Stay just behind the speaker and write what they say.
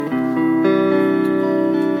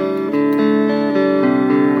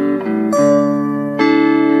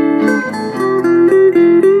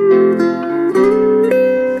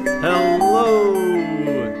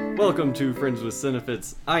welcome to Friends with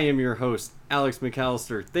Cinephites. I am your host, Alex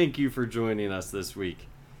McAllister. Thank you for joining us this week.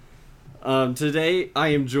 Today, I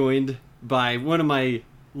am joined by one of my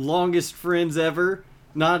longest friends ever,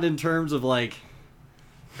 not in terms of, like,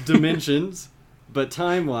 dimensions, but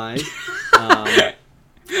time-wise.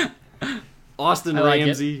 Austin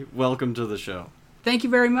Ramsey, welcome to the show. Thank you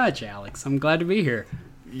very much, Alex. I'm glad to be here.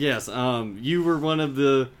 Yes, you were one of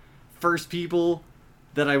the first people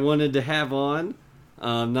that I wanted to have on,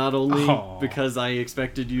 not only because I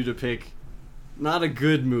expected you to pick not a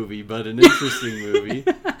good movie, but an interesting movie.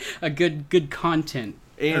 A good content.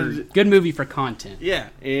 And good movie for content. Yeah,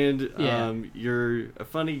 and you're a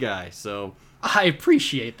funny guy, so I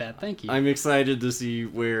appreciate that. Thank you. I'm excited to see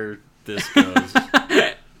where this goes.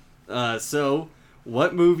 So,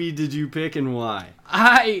 what movie did you pick and why?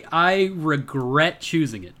 I regret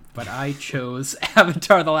choosing it, but I chose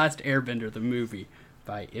Avatar: The Last Airbender, the movie,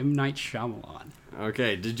 by M. Night Shyamalan.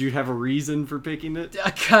 Okay, did you have a reason for picking it?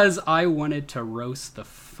 Because I wanted to roast the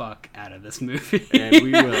fuck out of this movie. And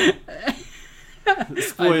we will.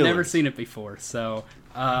 Spoilers. I've never seen it before, so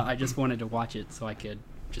I just wanted to watch it so I could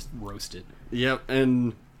just roast it. Yep,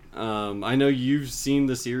 and I know you've seen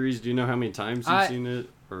the series. Do you know how many times you've seen it?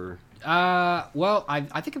 Or well, I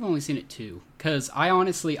think I've only seen it 2, because I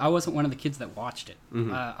wasn't one of the kids that watched it.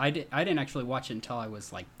 Mm-hmm. I didn't actually watch it until I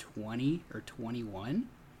was like 20 or 21,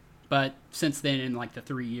 but since then, in like the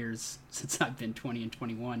 3 years since I've been 20 and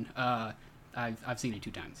 21, I've seen it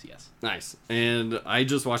 2 times. Yes. Nice. And I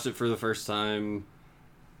just watched it for the first time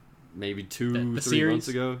maybe 3 months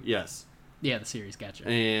ago. Yes. Yeah, the series. Gotcha.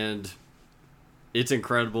 And it's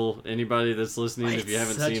incredible. Anybody that's listening, if you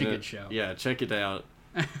haven't seen it, such a good show. Yeah, check it out.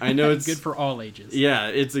 I know it's good for all ages. Yeah,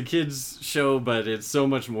 it's a kids show, but it's so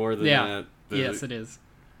much more than that. Yes, it is.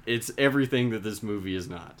 It's everything that this movie is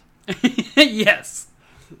not. Yes.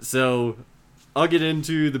 So, I'll get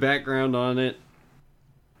into the background on it.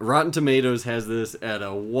 Rotten Tomatoes has this at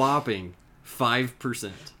a whopping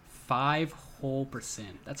 5%. 5 whole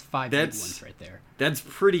percent. That's 5 big ones right there. That's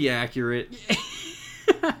pretty accurate.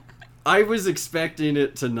 I was expecting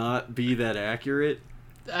it to not be that accurate.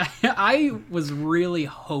 I was really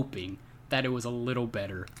hoping that it was a little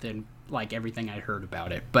better than like everything I'd heard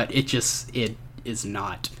about it, but it is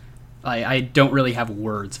not. I don't really have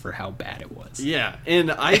words for how bad it was. Yeah,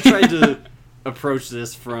 and I tried to approach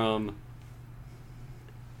this from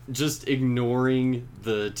just ignoring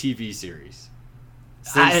the TV series.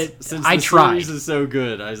 Since I the tried. series is so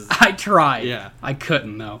good, I tried. Yeah, I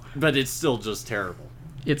couldn't though. But it's still just terrible.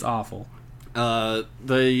 It's awful.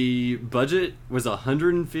 The budget was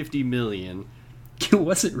 $150 million.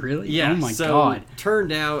 Was it really? Yeah. Oh my so god.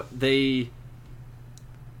 Turned out they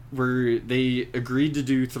agreed to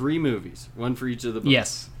do 3 movies, one for each of the books.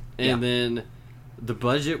 Yes. And then the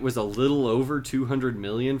budget was a little over $200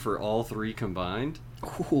 million for all 3 combined.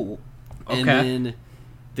 Ooh. Okay. And then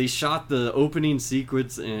they shot the opening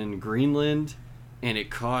sequence in Greenland, and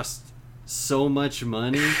it cost so much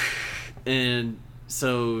money, and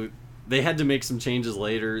so they had to make some changes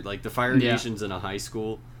later. Like the Fire Nation's in a high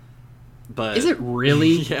school, but is it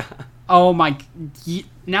really? Yeah. Oh my!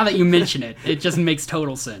 Now that you mention it, it just makes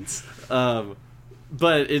total sense.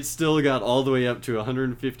 But it still got all the way up to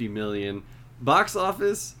 $150 million. Box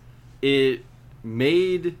office, it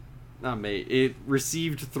received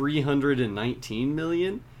 $319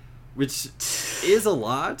 million, which is a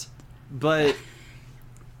lot, but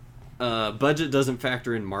budget doesn't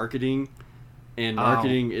factor in marketing, and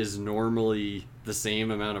marketing is normally the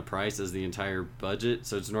same amount of price as the entire budget.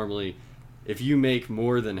 So it's normally, if you make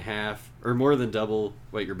more than half or more than double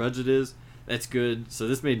what your budget is, that's good. So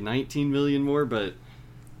this made $19 million more, but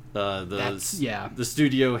the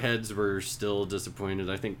studio heads were still disappointed.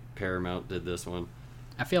 I think Paramount did this one.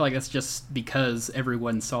 I feel like that's just because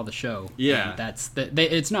everyone saw the show. Yeah.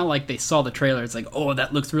 It's not like they saw the trailer. It's like, oh,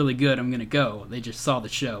 that looks really good, I'm going to go. They just saw the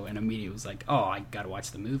show and immediately was like, oh, I got to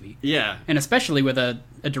watch the movie. Yeah. And especially with a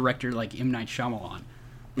director like M. Night Shyamalan.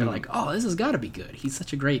 They're like, oh, this has got to be good. He's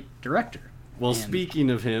such a great director. Well,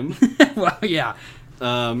 speaking of him... well, yeah.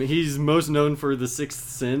 He's most known for The Sixth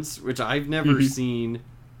Sense, which I've never seen.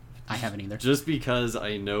 I haven't either. Just because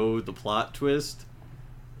I know the plot twist.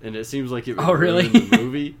 And it seems like it would really? ruin the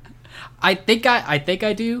movie. I think I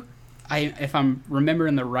do. If I'm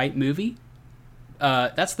remembering the right movie,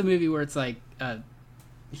 that's the movie where it's like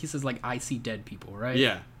he says like I see dead people, right?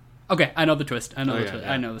 Yeah. Okay, I know the twist. I know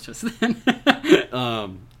the twist.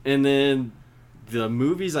 And then the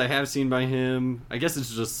movies I have seen by him, I guess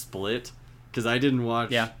it's just Split, because I didn't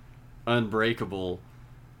watch Unbreakable,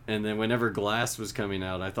 and then whenever Glass was coming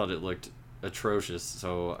out, I thought it looked atrocious.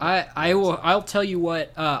 So I'll tell you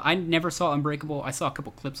what. I never saw Unbreakable. I saw a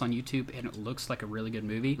couple clips on YouTube, and it looks like a really good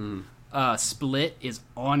movie. Split is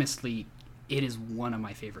honestly, it is one of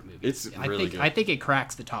my favorite movies. It's really good. I think it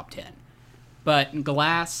cracks the top 10. But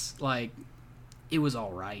Glass, like, it was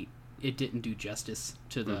all right. It didn't do justice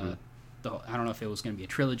to the I don't know if it was going to be a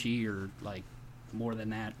trilogy or like more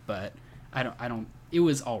than that, but I don't. It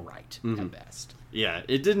was all right at best. Yeah,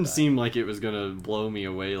 it didn't seem like it was gonna blow me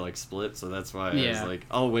away like Split, so that's why I was like,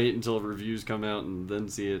 I'll wait until reviews come out and then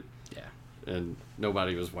see it. Yeah, and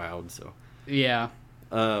nobody was wowed. So yeah.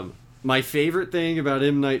 My favorite thing about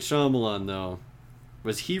M. Night Shyamalan though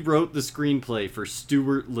was he wrote the screenplay for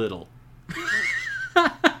Stuart Little.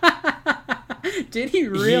 Did he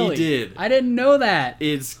really? He did. I didn't know that.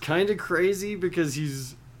 It's kind of crazy because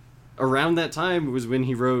he's around that time was when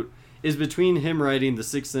he wrote is between him writing The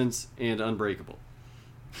Sixth Sense and Unbreakable.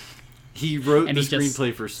 He wrote the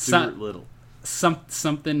screenplay for Stuart Little.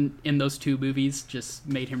 Something in those two movies just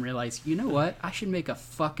made him realize, you know what? I should make a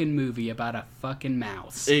fucking movie about a fucking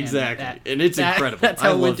mouse. Exactly. And it's incredible. That's how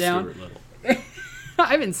I it went love down. Stuart Little. I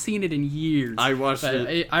haven't seen it in years. I watched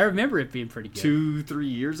it. I remember it being pretty good.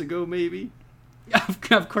 2-3 years ago, maybe.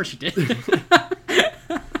 Of course you did.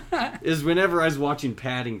 Is whenever I was watching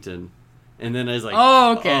Paddington, and then I was like,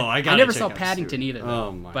 "Oh, okay." I never saw Paddington either,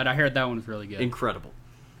 oh my! But I heard that one was really good. Incredible.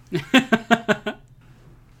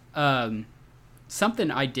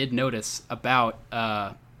 Something I did notice about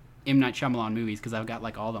M. Night Shyamalan movies, because I've got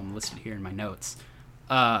like all of them listed here in my notes.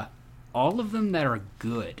 All of them that are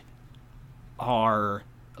good are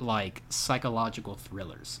like psychological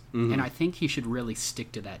thrillers, and I think he should really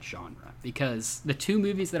stick to that genre, because the two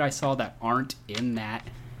movies that I saw that aren't in that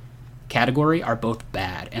category are both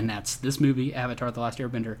bad, and that's this movie, Avatar: The Last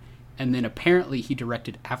Airbender, and then apparently he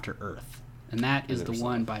directed After Earth, and that is the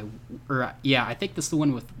one by, I think that's the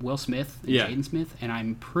one with Will Smith and Jaden Smith, and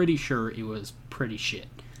I'm pretty sure it was pretty shit.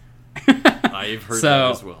 I've heard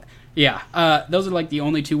that as well. Yeah, those are like the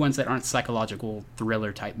only two ones that aren't psychological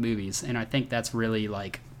thriller type movies, and I think that's really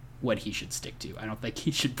like what he should stick to. I don't think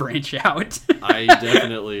he should branch out. I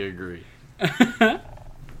definitely agree.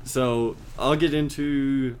 So I'll get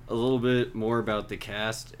into a little bit more about the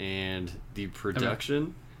cast and the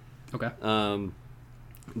production. Okay.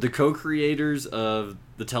 The co-creators of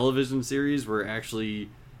the television series were actually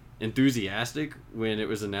enthusiastic when it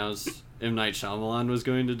was announced M. Night Shyamalan was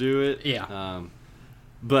going to do it. Yeah.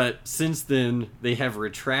 But since then, they have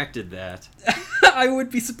retracted that. I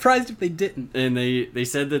would be surprised if they didn't. And they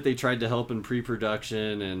said that they tried to help in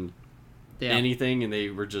pre-production and anything, and they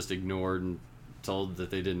were just ignored and told that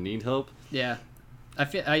they didn't need help. Yeah. I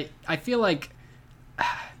feel like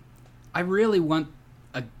I really want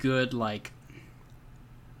a good, like,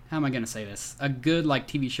 how am I going to say this? A good, like,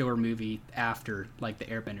 TV show or movie after, like, The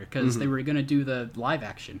Airbender, because they were going to do the live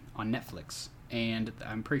action on Netflix. And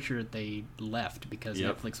I'm pretty sure they left because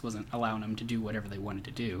Netflix wasn't allowing them to do whatever they wanted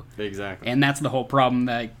to do. Exactly. And that's the whole problem.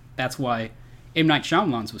 That's why M. Night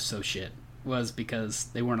Shyamalan's was so shit, was because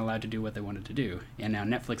they weren't allowed to do what they wanted to do. And now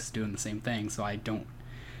Netflix is doing the same thing, so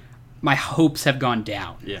my hopes have gone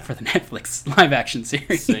down for the Netflix live action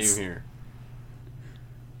series. Same here.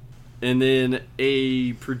 And then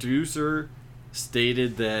a producer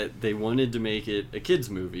stated that they wanted to make it a kids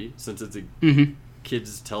movie, since it's a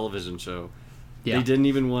kids television show. Yeah. They didn't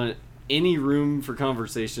even want any room for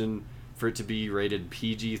conversation for it to be rated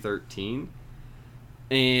PG-13.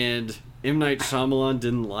 And M. Night Shyamalan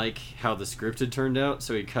didn't like how the script had turned out,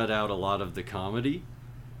 so he cut out a lot of the comedy.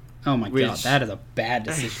 Oh my god, that is a bad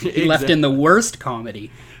decision. He left in the worst comedy.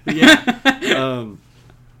 Yeah.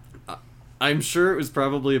 I'm sure it was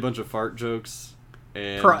probably a bunch of fart jokes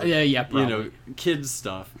and probably. kids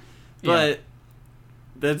stuff. But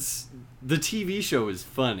that's the TV show is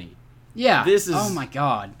funny. Yeah. This is oh my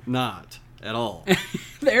god. Not at all.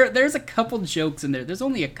 There's a couple jokes in there. There's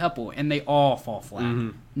only a couple, and they all fall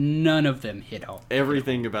flat. None of them hit home.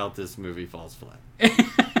 Everything about this movie falls flat.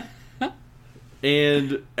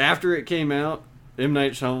 And after it came out, M.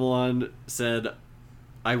 Night Shyamalan said,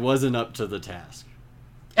 "I wasn't up to the task."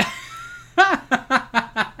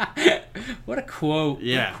 What a quote.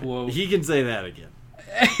 Yeah. What a quote. He can say that again.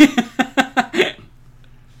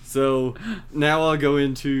 So now I'll go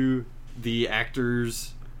into the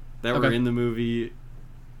actors that were in the movie.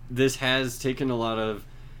 This has taken a lot of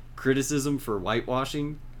criticism for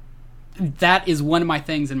whitewashing. That is one of my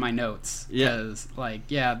things in my notes. Yeah. Because,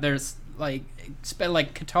 there's, like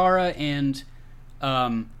Katara and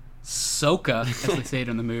Sokka, as they say it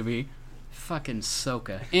in the movie. Fucking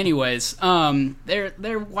Sokka. Anyways,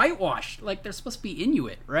 they're whitewashed. Like, they're supposed to be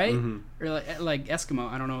Inuit, right? Or like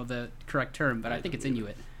Eskimo. I don't know the correct term, but I think it's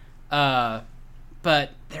Inuit.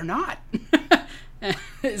 But they're not.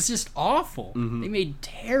 It's just awful. They made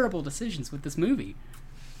terrible decisions with this movie.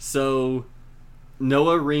 So,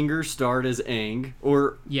 Noah Ringer starred as Aang,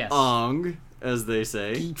 or Yes. Ong, as they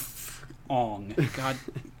say. Ong. God.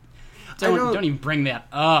 Don't even bring that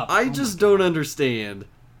up. I just don't understand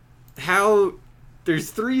how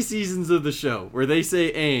there's 3 seasons of the show where they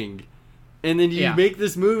say Aang, and then you make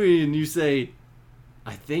this movie and you say,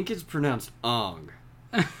 I think it's pronounced Ong.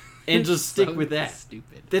 And just stick with that.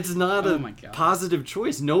 Stupid. That's not a my God. positive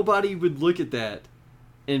choice. Nobody would look at that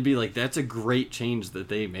and be like, that's a great change that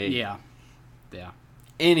they made. Yeah.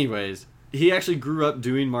 Anyways, he actually grew up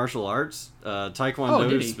doing martial arts, Taekwondo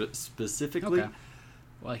did he? specifically. Okay.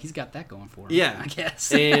 Well, he's got that going for him. Yeah. I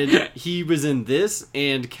guess. And he was in this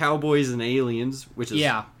and Cowboys and Aliens, which is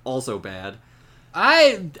also bad.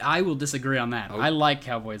 I will disagree on that. Oh. I like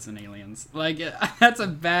Cowboys and Aliens. Like that's a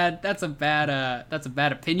bad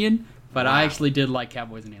opinion. But I actually did like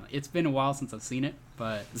Cowboys and Aliens. It's been a while since I've seen it,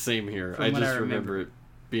 but Same here. From I what just I remember it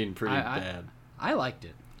being pretty bad. I liked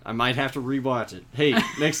it. I might have to rewatch it. Hey,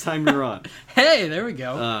 next time you're on. Hey, there we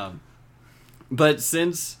go. But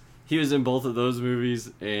since he was in both of those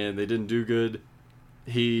movies and they didn't do good,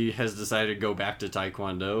 he has decided to go back to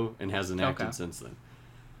Taekwondo and hasn't acted since then.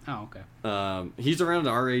 Oh, okay. He's around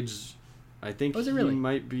our age. I think Was it he really?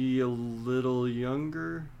 might be a little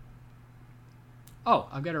younger. Oh,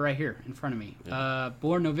 I've got it right here in front of me. Yeah.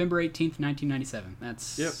 Born November 18th, 1997.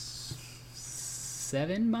 That's Yep.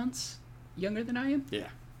 7 months younger than I am? Yeah.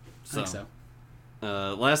 I think so.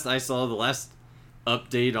 Last I saw, the last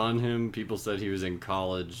update on him, people said he was in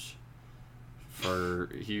college.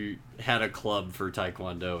 He had a club for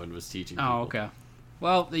Taekwondo and was teaching people. Oh, okay.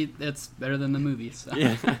 Well, it's better than the movie. So.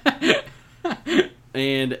 Yeah.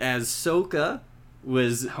 And as Sokka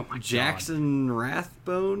was Oh my God. Jackson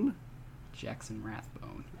Rathbone, Jackson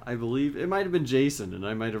Rathbone. I believe. It might have been Jason, and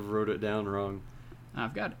I might have wrote it down wrong.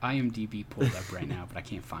 I've got IMDb pulled up right now, but I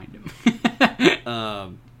can't find him.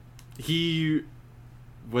 He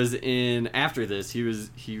was in, after this, he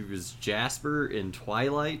was Jasper in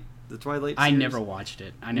Twilight, the Twilight series. I never watched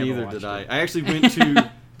it. Neither watched did I. it. I actually went to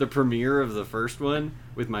the premiere of the first one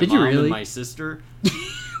with my Did you mom really? and my sister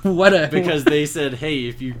because they said, "Hey,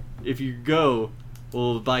 if you go,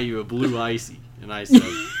 we'll buy you a blue icy." And I said,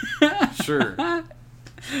 "Sure."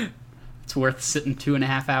 It's worth sitting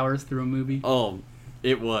 2.5 hours through a movie. Oh,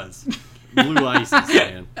 it was blue ices,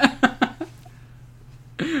 man.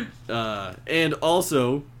 And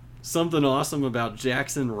also something awesome about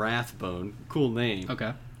Jackson Rathbone. Cool name.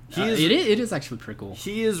 Okay. It is actually pretty cool.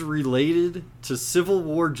 He is related to Civil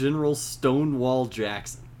War General Stonewall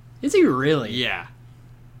Jackson. Is he really? Yeah.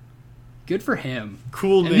 Good for him.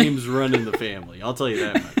 Cool names run in the family, I'll tell you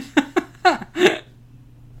that much.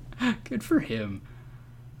 Good for him.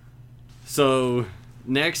 So,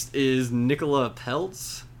 next is Nicola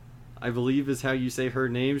Peltz, I believe is how you say her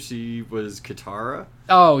name. She was Katara.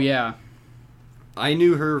 Oh, yeah. I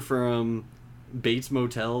knew her from Bates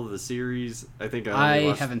Motel, the series. I think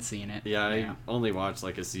I haven't seen it. Yeah, I only watched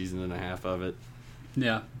like a season and a half of it.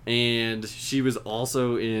 Yeah. And she was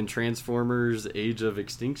also in Transformers: Age of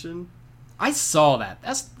Extinction. I saw that.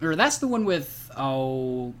 That's the one with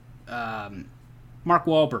Mark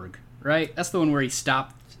Wahlberg, right? That's the one where he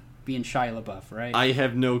stopped being Shia LaBeouf, right? I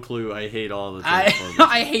have no clue. I hate all the Transformers.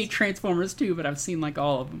 I hate Transformers too, but I've seen like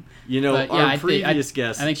all of them. You know, But, our previous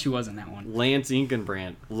guest, I think she was in that one. Lance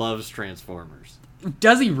Inkenbrandt, loves Transformers.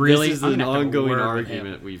 Does he really? This is I'm an gonna have to ongoing word with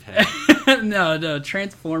argument we've had. him. No,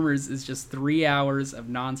 Transformers is just 3 hours of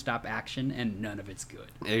nonstop action, and none of it's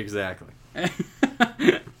good. Exactly.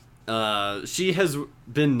 She has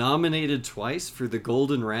been nominated twice for the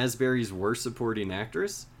Golden Raspberries Worst Supporting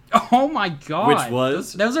Actress. Oh my god! Which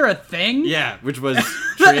was? those are a thing? Yeah, which was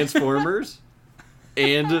Transformers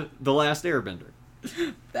and The Last Airbender.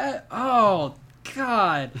 Oh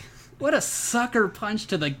god! What a sucker punch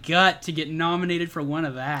to the gut to get nominated for one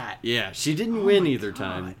of that. Yeah, she didn't win my either God.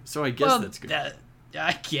 time, so I guess that's good.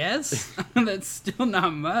 I guess that's still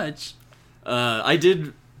not much. I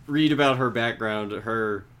did read about her background.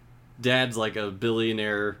 Her dad's like a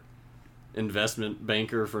billionaire investment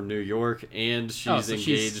banker from New York, and she's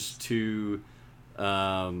engaged to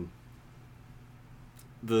the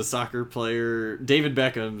soccer player David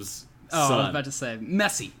Beckham's son. I was about to say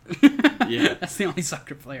Messi. Yeah. That's the only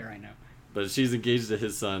soccer player I know. But she's engaged to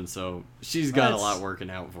his son, so she's got a lot working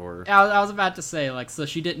out for her. I was about to say, like, so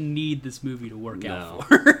she didn't need this movie to work out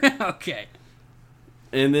for her. Okay.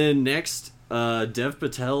 And then next, Dev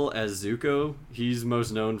Patel as Zuko. He's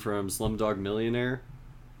most known from Slumdog Millionaire.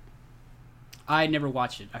 I never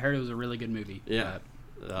watched it. I heard it was a really good movie. Yeah.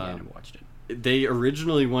 But I never watched it. They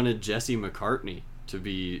originally wanted Jesse McCartney to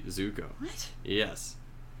be Zuko. What? Yes.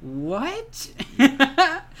 What?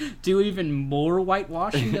 Do even more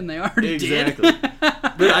whitewashing than they already Exactly. did.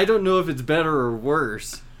 But I don't know if it's better or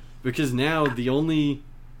worse, because now the only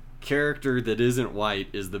character that isn't white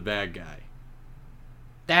is the bad guy.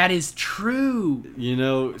 That is true. You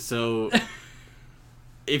know, so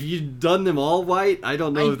if you'd done them all white, I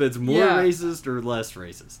don't know if that's more racist or less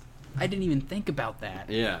racist. I didn't even think about that.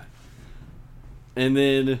 Yeah. And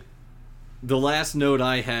then the last note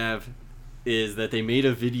I have is that they made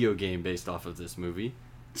a video game based off of this movie.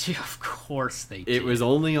 Of course they did. It was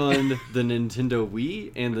only on the Nintendo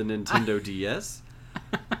Wii and the Nintendo DS.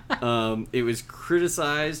 It was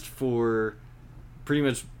criticized for pretty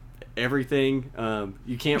much everything.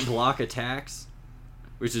 You can't block attacks,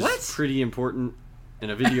 which is pretty important in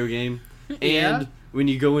a video game. And when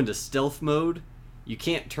you go into stealth mode, you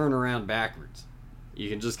can't turn around backwards. You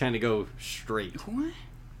can just kind of go straight. What?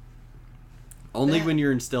 Only when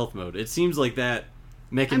you're in stealth mode. It seems like that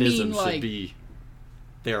mechanism should be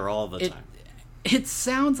there all the time. It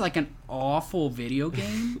sounds like an awful video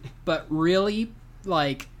game, but really,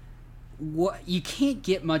 like, what you can't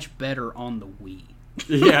get much better on the Wii.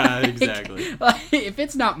 Yeah, exactly. Like, if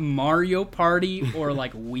it's not Mario Party or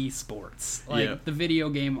like Wii Sports, like the video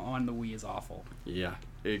game on the Wii is awful. Yeah,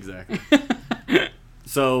 exactly.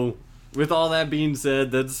 So, with all that being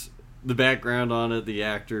said, that's the background on it, the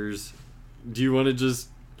actors. Do you want to just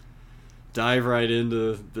dive right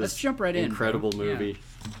into this Let's jump right incredible in, movie?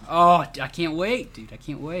 Yeah. Oh, I can't wait, dude. I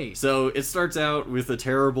can't wait. So, it starts out with a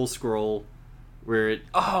terrible scroll where it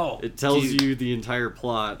tells you the entire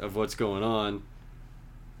plot of what's going on.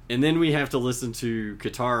 And then we have to listen to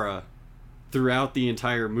Katara throughout the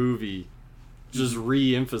entire movie just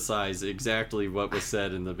re-emphasize exactly what was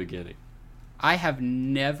said in the beginning. I have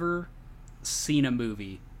never seen a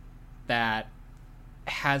movie that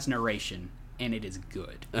has narration and it is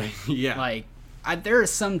good. Yeah. Like, there are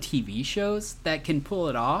some TV shows that can pull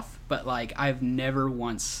it off, but like I've never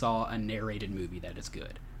once saw a narrated movie that is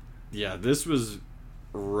good. Yeah, this was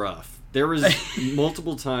rough. There was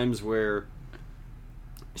multiple times where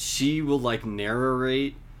she will like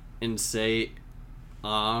narrate and say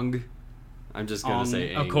Ang. I'm just gonna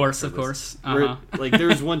say Aang. Of course. Where, like, there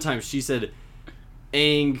was one time she said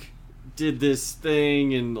Aang did this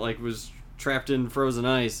thing and like was trapped in frozen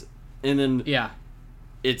ice, and then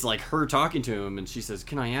it's like her talking to him and she says,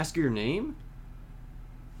 "Can I ask your name?"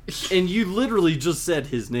 And you literally just said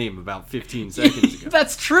his name about 15 seconds ago.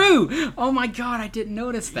 That's true. Oh my god, I didn't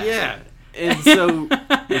notice that. Yeah, and so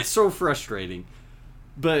it's so frustrating.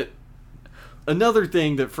 But another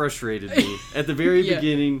thing that frustrated me at the very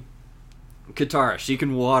beginning, Katara, she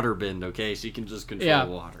can water bend, okay? She can just control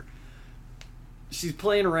water. She's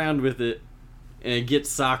playing around with it and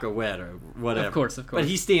gets Sokka wet or whatever. Of course. But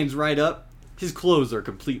he stands right up. His clothes are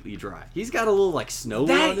completely dry. He's got a little like snow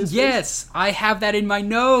on his face. I have that in my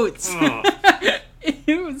notes.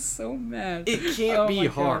 It was so mad. It can't be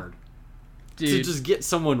hard to just get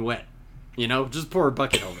someone wet. You know, just pour a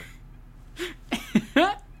bucket over.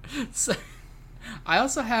 So, I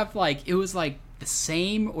also have like it was like the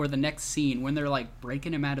same or the next scene when they're like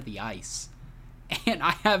breaking him out of the ice, and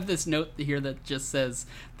I have this note here that just says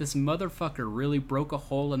this motherfucker really broke a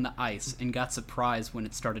hole in the ice and got surprised when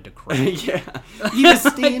it started to crack. Yeah, he was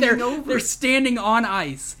standing over. They're standing on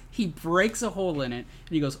ice. He breaks a hole in it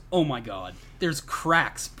and he goes, "Oh my god, there's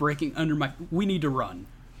cracks breaking under my. We need to run."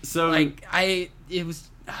 So like it was.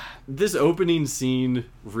 This opening scene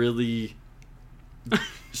really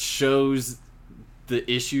shows the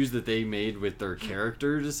issues that they made with their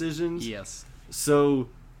character decisions. Yes. So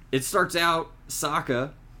it starts out,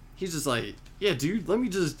 Sokka, he's just like, yeah, dude, let me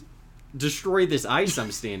just destroy this ice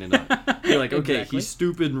I'm standing on. You're like, okay, exactly. He's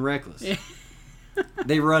stupid and reckless.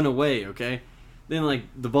 They run away, okay? Then, like,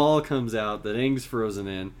 the ball comes out that Aang's frozen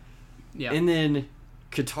in. Yeah. And then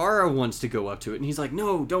Katara wants to go up to it, and he's like,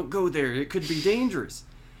 no, don't go there. It could be dangerous.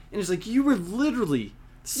 And it's like, you were literally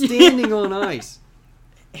standing on ice,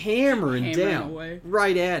 hammering down away.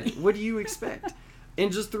 Right at it. What do you expect?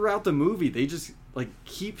 And just throughout the movie, they just like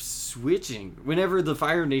keep switching. Whenever the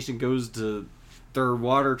Fire Nation goes to their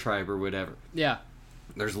water tribe or whatever. Yeah.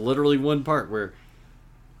 There's literally one part where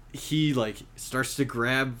he like starts to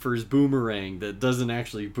grab for his boomerang that doesn't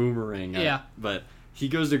actually boomerang. Yeah. But he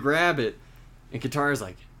goes to grab it, and Katara's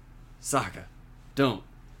like, Sokka, don't.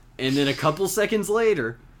 And then a couple seconds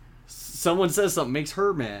later, someone says something, makes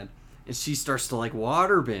her mad, and she starts to like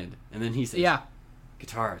water bend. And then he says,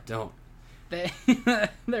 Katara, don't.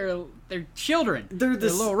 They're children. They're a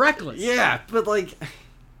little reckless. Yeah, but like,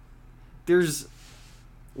 there's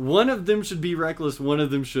One of them should be reckless, one of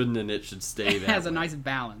them shouldn't, and it should stay It that has a way. nice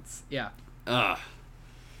balance. Yeah. Ugh.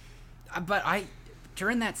 But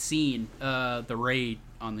during that scene, the raid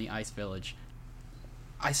on the Ice Village,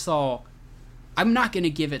 I'm not going to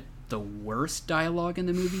give it the worst dialogue in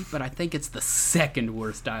the movie, but I think it's the second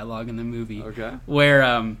worst dialogue in the movie. Okay. Where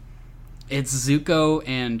it's Zuko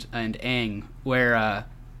and Aang, where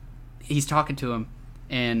he's talking to him,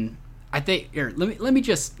 and I think here, let me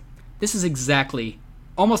just, this is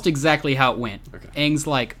almost exactly how it went. Okay. Aang's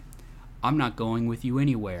like, I'm not going with you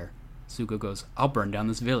anywhere. Zuko goes, I'll burn down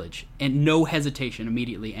this village. And no hesitation,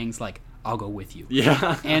 immediately Aang's like, I'll go with you.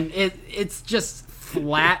 Yeah. And it's just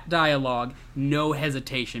flat dialogue, no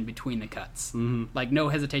hesitation between the cuts. Mm-hmm. Like, no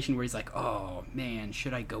hesitation where he's like, oh, man,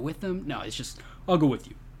 should I go with them? No, it's just, I'll go with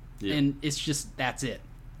you. Yeah. And it's just, that's it.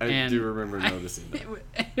 I do remember noticing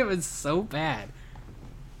that. It was so bad.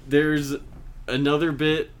 There's another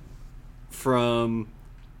bit from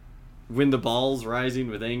when the ball's rising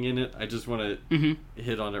with Aang in it. I just want to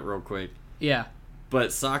hit on it real quick. Yeah. But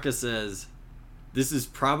Sokka says, this is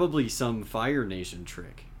probably some Fire Nation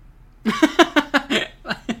trick.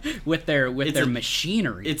 with their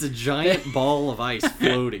machinery. It's a giant ball of ice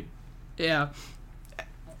floating. Yeah.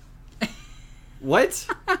 What?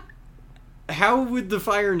 How would the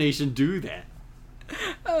Fire Nation do that?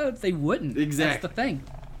 They wouldn't. Exactly. That's the thing.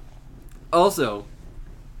 Also,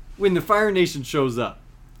 when the Fire Nation shows up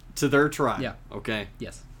to their tribe, Yeah. okay,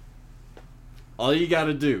 Yes. all you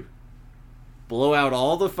gotta do, blow out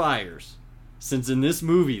all the fires. Since in this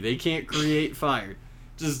movie they can't create fire,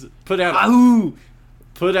 just put out Ooh!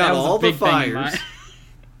 put That out was a all the big thing in fires.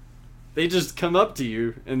 They just come up to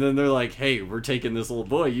you and then they're like, "Hey, we're taking this little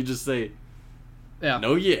boy." You just say, Yeah.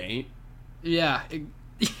 "No, you ain't." Yeah.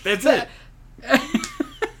 That's it.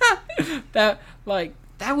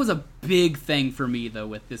 That was a big thing for me though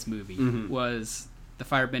with this movie Mhm. was the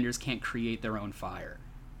firebenders can't create their own fire.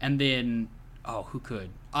 And then who could?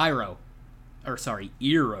 Iroh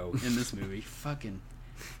in this movie. Fucking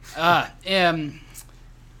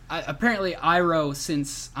apparently Iroh,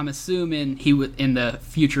 since I'm assuming he would in the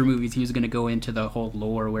future movies he was going to go into the whole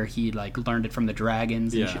lore where he like learned it from the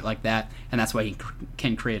dragons and Yeah. shit like that, and that's why he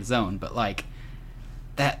can create his own. But like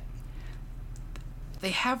that, they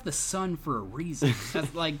have the sun for a reason.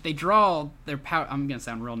 That's like they draw their power. I'm gonna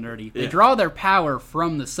sound real nerdy. They Yeah. draw their power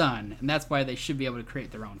from the sun, and that's why they should be able to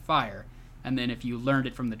create their own fire. And then if you learned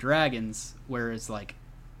it from the dragons, whereas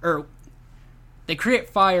they create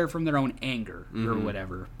fire from their own anger or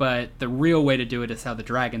whatever. But the real way to do it is how the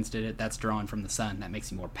dragons did it. That's drawn from the sun. That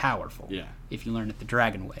makes you more powerful. Yeah. If you learn it the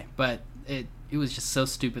dragon way. But it was just so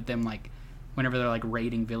stupid. Them like, whenever they're like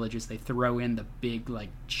raiding villages, they throw in the big like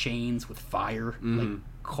chains with fire, like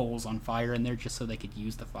coals on fire in there, just so they could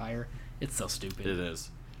use the fire. It's so stupid. It is.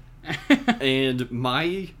 And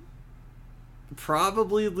my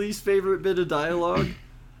probably least favorite bit of dialogue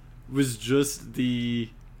was just the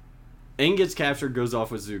Aang gets captured, goes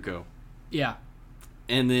off with Zuko, Yeah.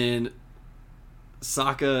 and then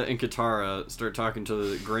Sokka and Katara start talking to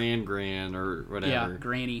the Gran or whatever. Yeah,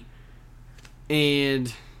 Granny.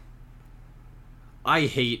 And I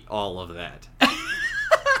hate all of that.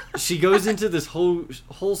 She goes into this whole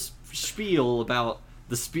spiel about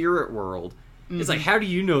the spirit world. It's like, how do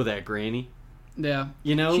you know that, Granny? Yeah.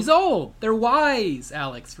 You know? She's old. They're wise,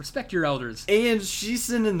 Alex. Respect your elders. And she's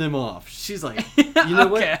sending them off. She's like, you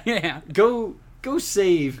know Okay, what? yeah. Go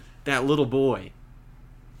save that little boy.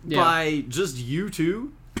 Yeah. By just you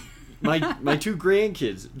two, my two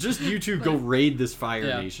grandkids. Just you two go raid this Fire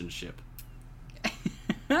Yeah. Nation ship.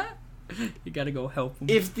 You gotta go help them.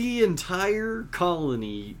 If the entire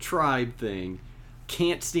colony tribe thing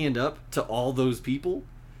can't stand up to all those people,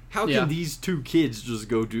 how can Yeah. these two kids just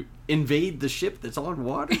go invade the ship that's on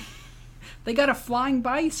water? They got a flying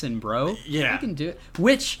bison, bro. Yeah. They can do it.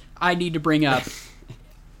 Which I need to bring up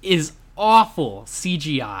is awful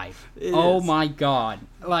CGI. It Oh is. my god.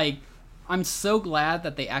 Like, I'm so glad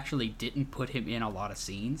that they actually didn't put him in a lot of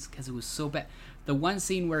scenes because it was so bad. The one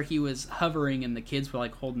scene where he was hovering and the kids were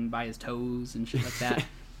like holding by his toes and shit like that.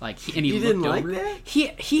 Like, and he You looked didn't like over. that?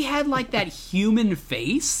 He had like that human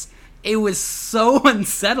face. It was so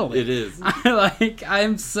unsettling. It is.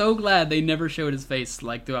 I'm so glad they never showed his face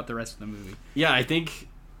like throughout the rest of the movie. Yeah, I think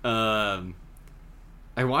I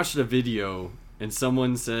watched a video and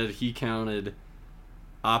someone said he counted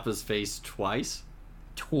Appa's face twice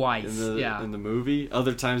Twice. in the movie.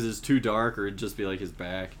 Other times it's too dark or it'd just be like his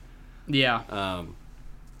back. Yeah.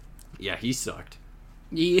 Yeah, he sucked.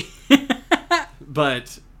 Yeah.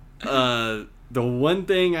 But the one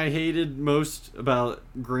thing I hated most about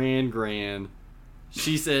Gran,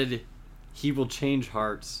 she said he will change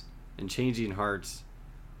hearts, and changing hearts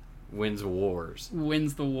wins wars.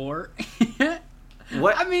 Wins the war.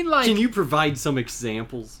 What? I mean, like... Can you provide some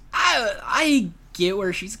examples? I get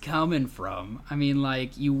where she's coming from. I mean,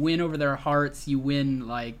 like, you win over their hearts. You win,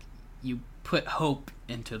 like, you put hope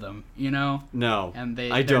into them, you know? No, And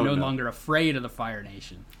they're no longer afraid of the Fire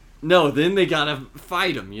Nation. No, then they gotta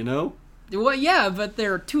fight them, you know? Well, yeah, but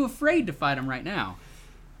they're too afraid to fight them right now.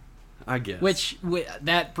 I guess. Which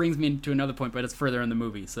that brings me to another point, but it's further in the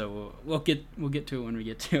movie, so we'll get to it when we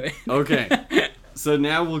get to it. Okay. So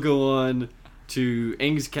now we'll go on to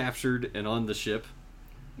Aang's captured and on the ship.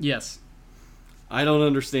 Yes. I don't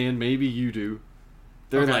understand. Maybe you do.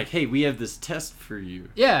 They're Okay. like, hey, we have this test for you.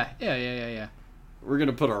 Yeah. We're going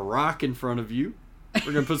to put a rock in front of you.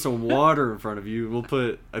 We're going to put some water in front of you. We'll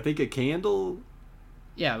put, I think, a candle.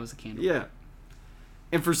 Yeah, it was a candle. Yeah.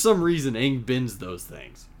 And for some reason, Aang bends those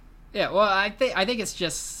things. Yeah, well, I think it's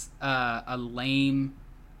just a lame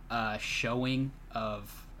showing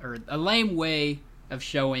of, or a lame way of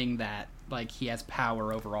showing that, like, he has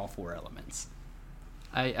power over all four elements.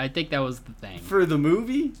 I think that was the thing. For the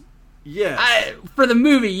movie? Yes. For the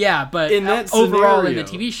movie, yeah, but in that overall in scenario,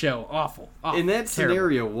 the TV show, awful. In that terrible.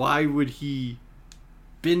 scenario, why would he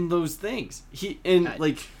bend those things?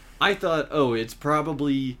 I thought, it's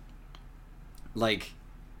probably like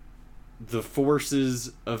the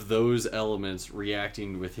forces of those elements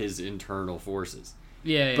reacting with his internal forces.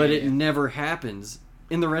 Yeah, but it never happens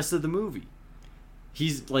in the rest of the movie.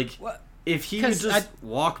 He's like, what? If he would just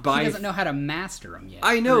walk by... He doesn't know how to master them yet.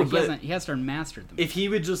 I know, he has to master them. If he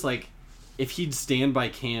would just, like... If he'd stand by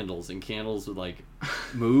candles and candles would, like,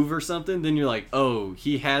 move or something, then you're like, oh,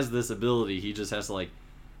 he has this ability. He just has to, like...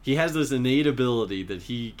 He has this innate ability that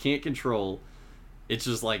he can't control. It's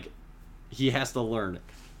just, like, he has to learn it.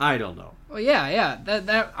 I don't know. Well, yeah.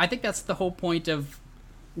 That I think that's the whole point of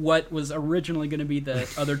what was originally going to be the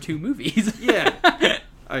other two movies. Yeah.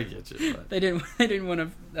 I get you. But... They didn't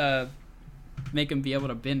want to... make him be able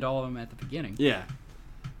to bend all of them at the beginning. Yeah.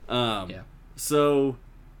 Yeah. So,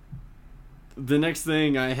 the next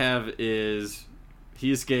thing I have is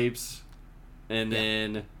he escapes, and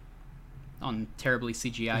then... On terribly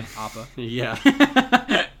CGI Appa.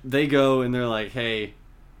 Yeah. They go, and they're like, hey,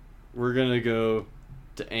 we're going to go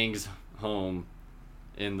to Aang's home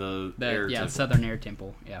in the Air Temple. Southern Air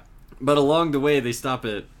Temple, yeah. But along the way, they stop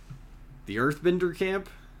at the Earthbender camp.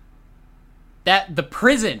 The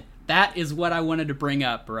prison! That is what I wanted to bring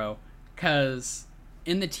up, bro. Because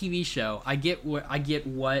in the TV show, I get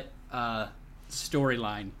what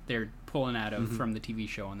storyline they're pulling out of from the TV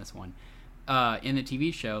show on this one. In the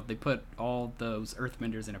TV show, they put all those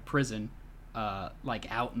Earthbenders in a prison, like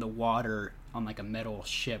out in the water on like a metal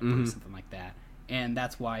ship or something like that, and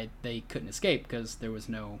that's why they couldn't escape because there was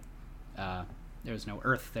no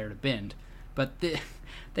Earth there to bend. But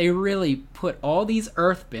they really put all these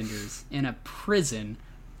Earthbenders in a prison.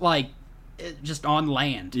 Like, just on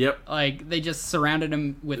land. Yep. Like, they just surrounded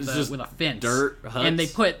him with a fence. Dirt, huts. And they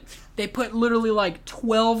put literally like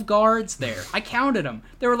 12 guards there. I counted them.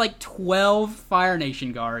 There were like 12 Fire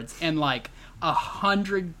Nation guards and like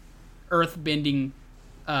 100 earth-bending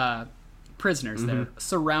prisoners there,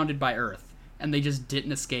 surrounded by Earth. And they just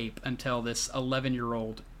didn't escape until this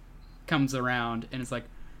 11-year-old comes around and is like,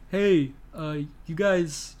 hey, you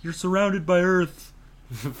guys, you're surrounded by Earth.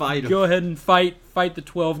 Fight 'em. Go ahead and fight the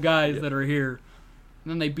 12 guys that are here.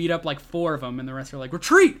 And then they beat up like 4 of them, and the rest are like,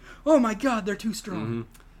 retreat! Oh my god, they're too strong.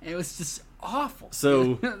 It was just awful.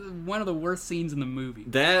 So one of the worst scenes in the movie.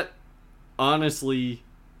 That, honestly,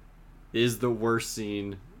 is the worst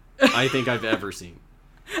scene I think I've ever seen.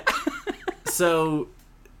 So,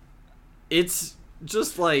 it's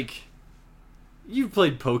just like... You've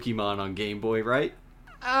played Pokemon on Game Boy, right?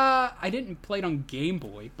 I didn't play it on Game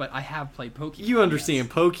Boy, but I have played Pokemon. You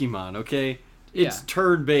understand Pokemon, okay? It's Yeah.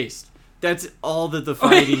 turn-based. That's all that the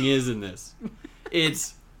fighting is in this.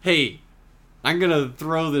 It's, hey, I'm gonna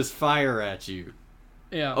throw this fire at you.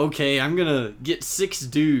 Yeah. Okay, I'm gonna get 6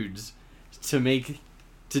 dudes to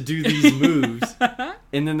do these moves,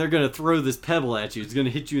 and then they're gonna throw this pebble at you. It's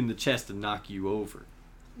gonna hit you in the chest and knock you over.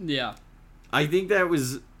 Yeah. I think that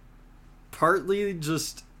was partly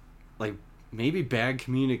just, like, maybe bad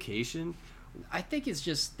communication. I think it's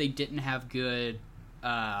just they didn't have good,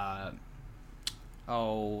 fight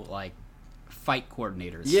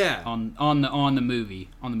coordinators. Yeah. On the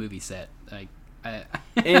movie set. Like,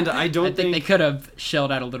 And I don't I think they could have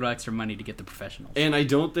shelled out a little extra money to get the professionals. And I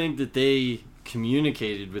don't think that they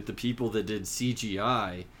communicated with the people that did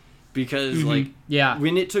CGI, because yeah,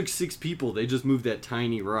 when it took 6 people, they just moved that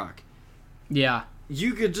tiny rock. Yeah.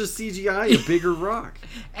 You could just CGI a bigger rock.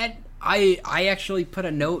 And I actually put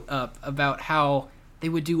a note up about how they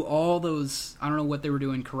would do all those. I don't know what they were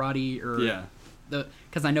doing, karate or Yeah.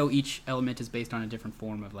 because I know each element is based on a different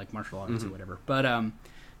form of like martial arts or whatever. But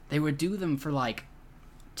they would do them for like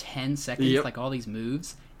 10 seconds, Yep. like all these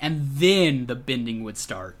moves, and then the bending would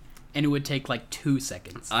start, and it would take like 2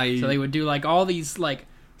 seconds. So they would do like all these like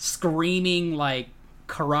screaming like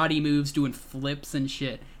karate moves, doing flips and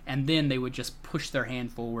shit, and then they would just push their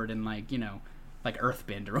hand forward and like like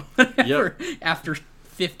earthbend or whatever after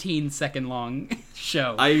 15-second long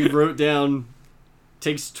show. I wrote down,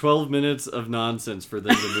 takes 12 minutes of nonsense for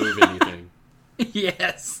them to move anything.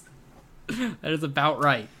 Yes, that is about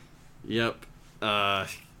right. Yep.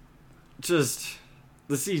 Just,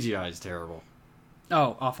 the CGI is terrible.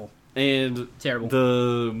 Oh, awful. And Terrible.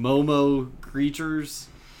 the Momo creatures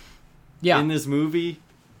in this movie,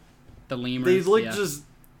 the lemurs, they look just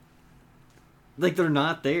like they're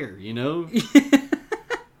not there,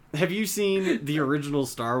 Have you seen the original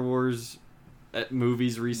Star Wars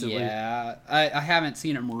movies recently? Yeah, I haven't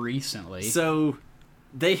seen them recently. So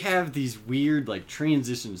they have these weird like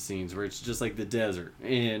transition scenes where it's just like the desert,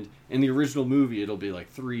 and in the original movie it'll be like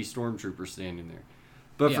 3 stormtroopers standing there.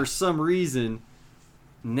 But for some reason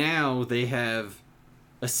now they have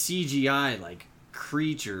a CGI like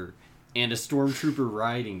creature and a stormtrooper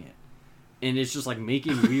riding it. And it's just like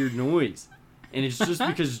making weird noise. And it's just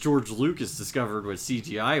because George Lucas discovered what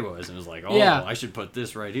CGI was and was like, oh, I should put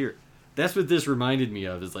this right here. That's what this reminded me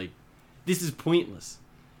of, is like, this is pointless.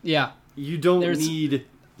 Yeah. You don't need,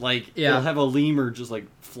 like, you'll have a lemur just, like,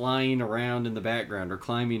 flying around in the background or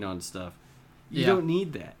climbing on stuff. You don't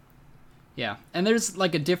need that. Yeah. And there's,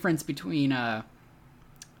 like, a difference between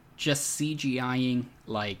just CGIing,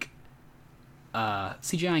 like,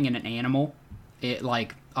 CGIing in an animal,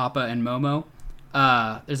 like Appa and Momo.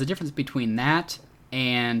 There's a difference between that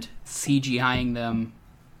and CGIing them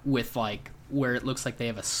with, like, where it looks like they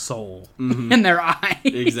have a soul in their eyes.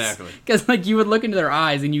 Exactly. Because, like, you would look into their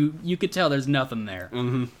eyes and you could tell there's nothing there.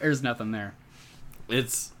 Mm-hmm. There's nothing there.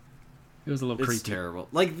 It was a little creepy. It's terrible.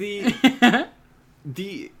 Like,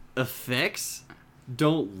 the effects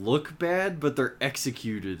don't look bad, but they're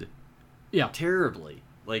executed terribly.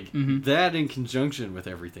 Like, that in conjunction with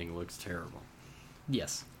everything looks terrible.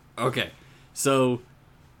 Yes. Okay. So,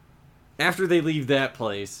 after they leave that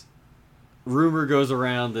place, rumor goes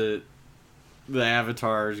around that the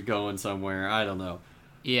Avatar's going somewhere. I don't know.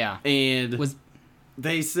 Yeah. And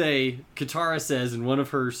they say, Katara says in one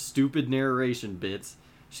of her stupid narration bits,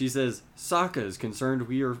 she says, Sokka is concerned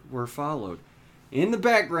we're followed. In the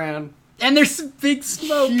background... And there's big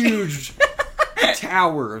smoke. Huge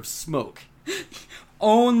tower of smoke.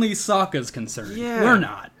 Only Sokka's concerned. Yeah. We're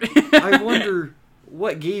not. I wonder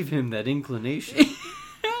what gave him that inclination.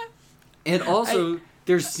 And also,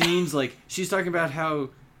 there's scenes like, she's talking about how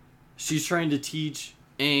she's trying to teach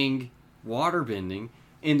Aang waterbending,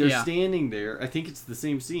 and they're standing there. I think it's the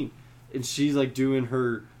same scene. And she's like doing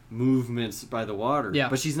her movements by the water. Yeah.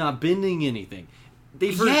 But she's not bending anything.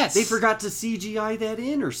 They forgot to CGI that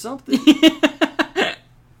in or something.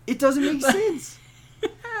 It doesn't make sense.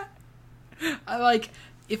 I like,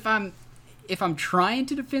 if I'm trying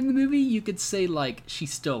to defend the movie, you could say, like,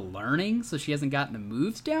 she's still learning, so she hasn't gotten the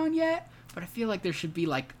moves down yet. But I feel like there should be,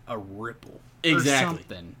 like, a ripple. Exactly. Or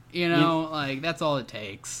something. You know, like, that's all it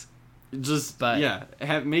takes. Just,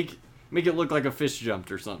 make it look like a fish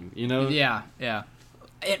jumped or something, Yeah, yeah.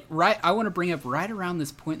 I want to bring up right around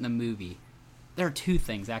this point in the movie. There are 2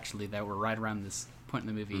 things, actually, that were right around this point in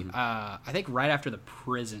the movie. I think right after the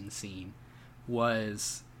prison scene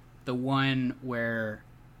was the one where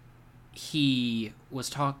Aang was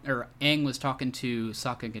talking to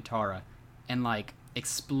Sokka and Katara and, like,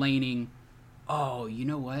 explaining, oh, you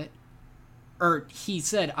know what? Or he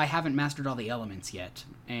said, I haven't mastered all the elements yet,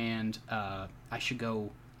 and I should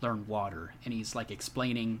go learn water. And he's, like,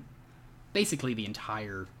 explaining basically the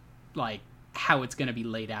entire, like, how it's going to be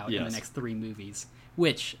laid out in the next 3 movies,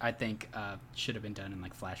 which I think should have been done in,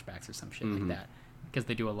 like, flashbacks or some shit like that, because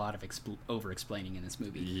they do a lot of over-explaining in this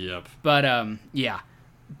movie. Yep. But,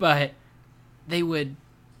 but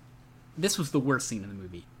this was the worst scene in the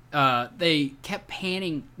movie. They kept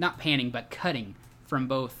cutting from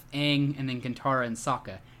both Aang and then Katara and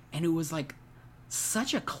Sokka, and it was, like,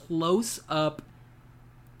 such a close-up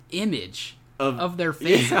image of their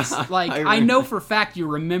faces. Yeah, like, I know for a fact you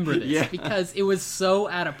remember this, because it was so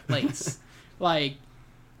out of place. Like,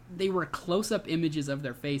 they were close-up images of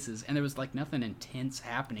their faces, and there was, like, nothing intense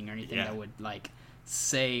happening or anything that would, like,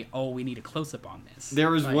 say, oh, we need a close-up on this.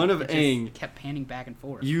 There was one of Aang. Kept panning back and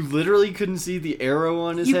forth. You literally couldn't see the arrow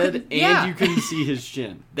on his head, and you couldn't see his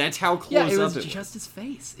chin. That's how close up it was. Yeah, it was just his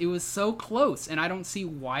face. It was so close, and I don't see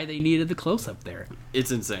why they needed the close-up there.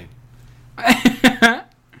 It's insane.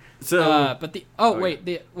 So, but the wait,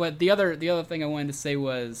 the other thing I wanted to say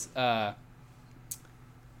was oh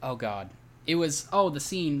god, it was the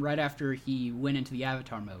scene right after he went into the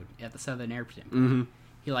Avatar mode at the Southern Air Temple. mm-hmm.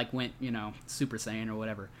 He like went Super Saiyan or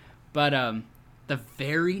whatever. But the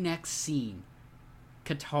very next scene,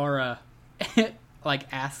 Katara like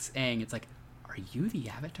asks Aang, it's like, are you the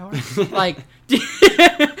Avatar? Like,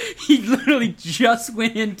 he literally just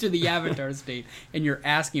went into the Avatar state, and you're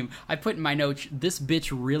asking him. I put in my notes, this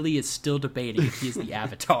bitch really is still debating if he's the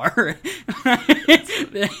Avatar.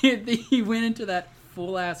 He went into that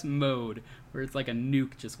full-ass mode where it's like a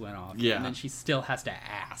nuke just went off. Yeah. And then she still has to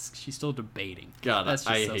ask. She's still debating. God, That's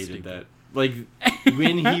just I so hated stupid. that. Like,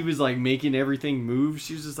 when he was, like, making everything move,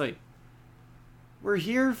 she was just like, we're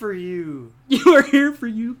here for you. We're here for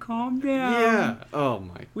you. Calm down. Yeah. Oh,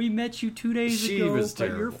 my. We met you 2 days She ago, was but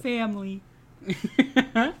you're terrible. family.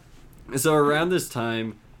 So around this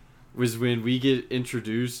time was when we get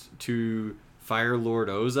introduced to Fire Lord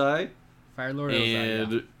Ozai Fire Lord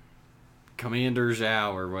and Ozai, Commander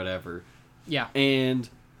Zhao or whatever. yeah. And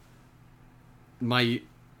my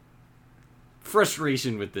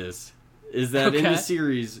frustration with this is that in the Okay.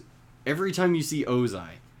 series, every time you see Ozai,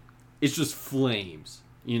 it's just flames.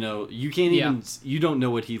 You can't even, you don't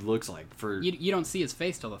know what he looks like for. You don't see his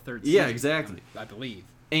face till the third season. Yeah, exactly. I believe.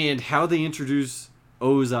 And how they introduce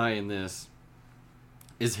Ozai in this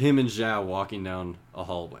is him and Zhao walking down a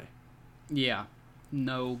hallway. Yeah.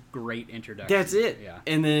 No great introduction. That's it. Yeah.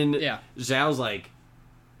 And then Yeah. Zhao's like,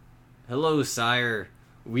 hello, sire.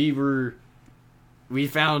 We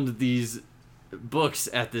found these books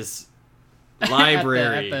at this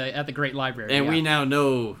library. at the Great Library. and yeah. we now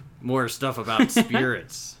know more stuff about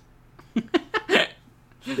spirits. It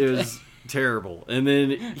was terrible. And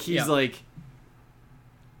then he's Yeah. like,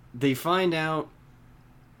 they find out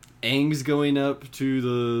Aang's going up to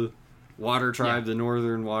the water tribe, the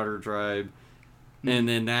northern water tribe. And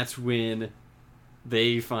then that's when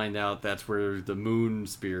they find out that's where the moon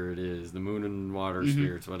spirit is, the moon and water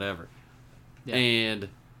spirits, whatever. Yeah. And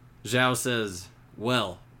Zhao says,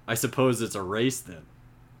 well, I suppose it's a race then.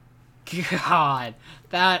 God,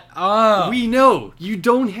 that We know. You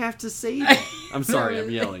don't have to say that. I'm sorry, I'm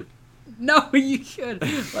yelling. No, you should.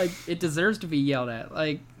 Like, it deserves to be yelled at.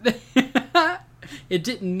 Like, it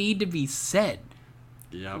didn't need to be said.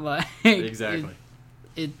 Yep. Like, Exactly.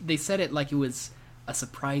 They said it like it was a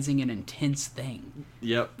surprising and intense thing.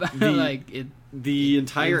 Yep. Like it. The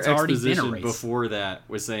entire it's already been a exposition race. before that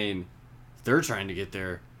was saying, they're trying to get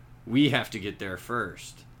there. We have to get there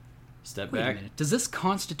first. Step Wait back. a minute. Does this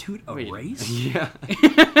constitute a Wait. race? Yeah.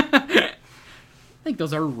 I think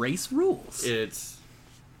those are race rules. It's...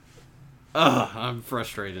 I'm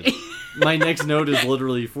frustrated. My next note is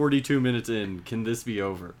literally 42 minutes in. Can this be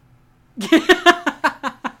over?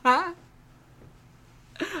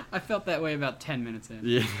 I felt that way about 10 minutes in.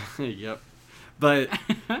 Yeah, yep. But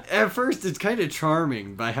at first, it's kind of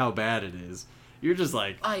charming by how bad it is. You're just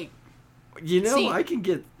like, Like, see, see-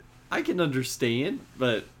 I can understand,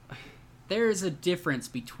 but there's a difference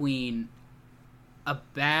between a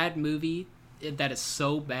bad movie that is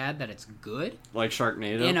so bad that it's good like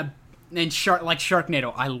Sharknado. like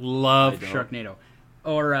Sharknado. I love I don't. Sharknado.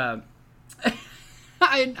 Or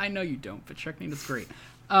I know you don't, but Sharknado's great.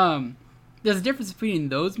 There's a difference between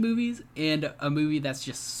those movies and a movie that's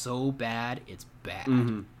just so bad it's bad.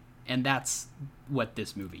 Mhm. And that's what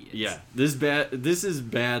this movie is. Yeah, this is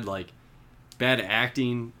bad, like bad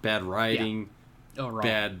acting, bad writing, Oh, right.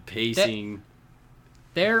 bad pacing.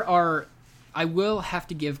 I will have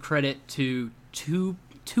to give credit to two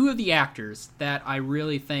of the actors that I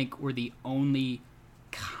really think were the only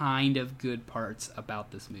kind of good parts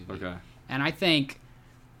about this movie. Okay. And I think,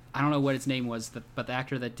 I don't know what his name was, but the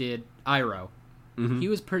actor that did Iroh, Mhm.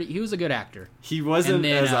 he was a good actor. He wasn't And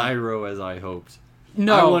then, as Iroh as I hoped.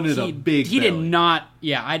 No, I wanted a big he did belly. not.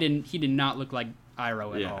 Yeah, he did not look like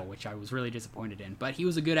Iroh at Yeah. all, which I was really disappointed in. But he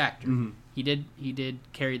was a good actor. Mhm. He did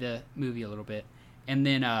carry the movie a little bit. And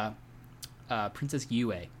then Princess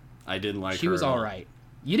Yue, I didn't like her. she was at all. all right.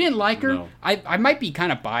 You didn't like her? No. I might be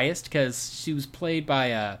kind of biased because she was played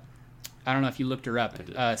by I don't know if you looked her up, I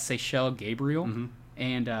did. Seychelle Gabriel, Mhm.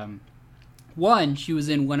 and she was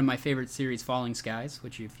in one of my favorite series, Falling Skies,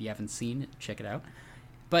 which if you haven't seen, check it out.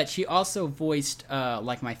 But she also voiced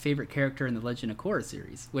like my favorite character in the Legend of Korra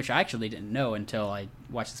series, which I actually didn't know until I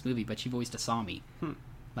watched this movie. But she voiced Asami,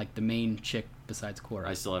 like the main chick besides Korra.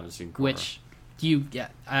 I still haven't seen Korra. Which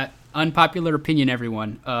unpopular opinion,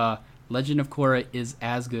 everyone. Legend of Korra is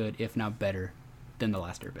as good, if not better, than The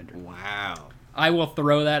Last Airbender. Wow. I will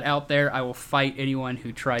throw that out there. I will fight anyone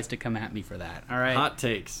who tries to come at me for that. All right. Hot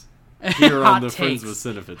takes. here on Hot the Friends takes.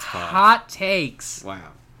 with Cinefits pod. Hot takes.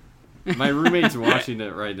 Wow. My roommate's watching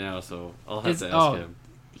it right now, so I'll have to ask him.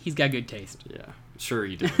 He's got good taste. Yeah, sure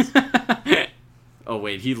he does. Oh,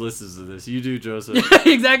 wait, he listens to this. You do, Joseph.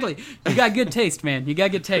 Exactly. You got good taste, man. You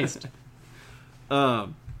got good taste.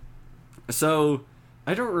 So,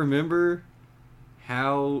 I don't remember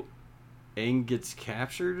how Aang gets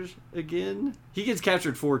captured again. He gets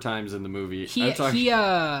captured 4 times in the movie. He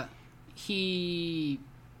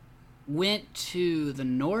went to the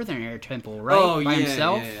Northern Air Temple, right? By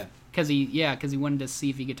himself? Yeah. Because he wanted to see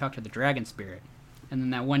if he could talk to the Dragon Spirit. And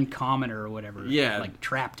then that one commoner or whatever,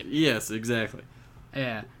 trapped him. Yes, exactly.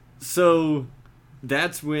 Yeah. So,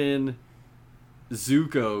 that's when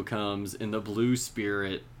Zuko comes in the blue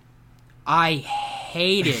spirit. I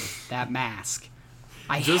hated that mask.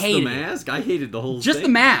 Just the mask? I hated the whole thing. Just the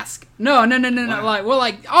mask. No.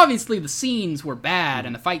 Wow. Obviously the scenes were bad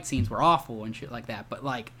and the fight scenes were awful and shit like that. But,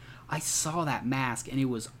 I saw that mask and it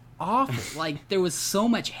was awful. There was so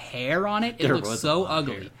much hair on it. It looked so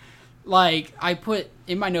ugly. I put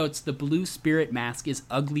in my notes, the blue spirit mask is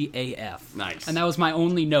ugly AF. Nice. And that was my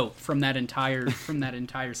only note from that entire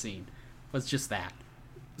scene. Was just that.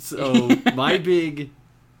 So, my big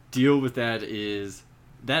deal with that is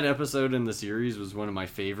that episode in the series was one of my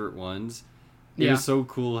favorite ones. It was so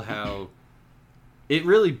cool how it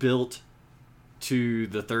really built to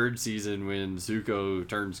the 3rd season when Zuko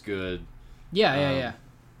turns good. Yeah.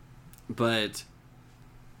 But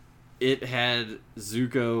it had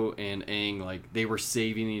Zuko and Aang, they were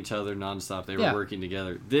saving each other nonstop. They were working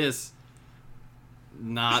together. This,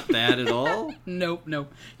 not that at all. Nope.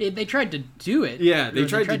 They tried to do it. Yeah, they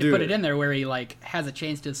tried to do put it in there where he has a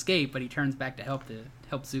chance to escape, but he turns back to help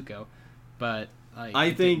Zuko. But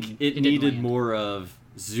I think it needed more of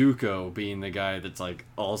Zuko being the guy that's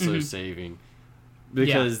also saving,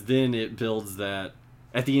 because then it builds that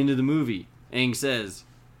at the end of the movie. Aang says,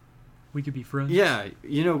 "We could be friends." Yeah,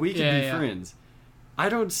 we could be friends. I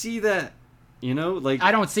don't see that.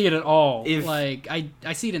 I don't see it at all. If, I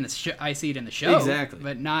see it in the I see it in the show, exactly,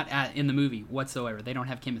 but not in the movie whatsoever. They don't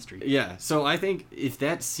have chemistry. Yeah, so I think if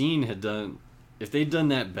that scene if they'd done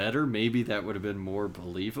that better, maybe that would have been more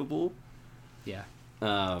believable. Yeah,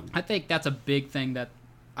 I think that's a big thing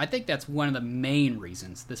I think that's one of the main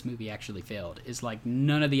reasons this movie actually failed. Is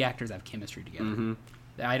none of the actors have chemistry together. Mm-hmm.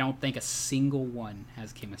 I don't think a single one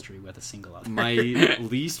has chemistry with a single other. My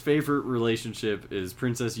least favorite relationship is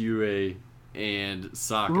Princess Yue and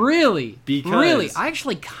Sokka. Really? Because... Really? I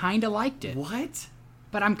actually kind of liked it. What?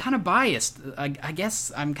 But I'm kind of biased. I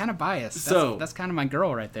guess I'm kind of biased. That's kind of my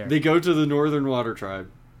girl right there. They go to the Northern Water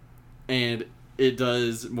Tribe, and it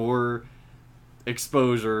does more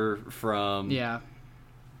exposure from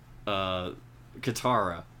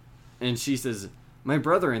Katara. And she says, "My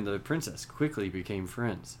brother and the princess quickly became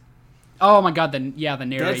friends." Oh my god, the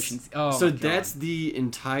narrations. That's the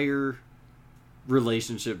entire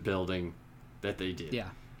relationship building that they did. Yeah.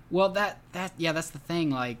 Well, that's the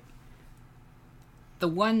thing. The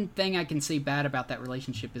one thing I can say bad about that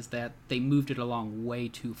relationship is that they moved it along way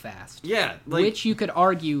too fast. Yeah. Which you could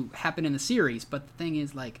argue happened in the series, but the thing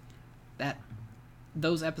is,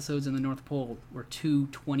 those episodes in the North Pole were 2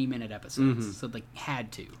 20-minute episodes, so they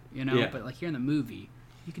had to, Yeah. But here in the movie,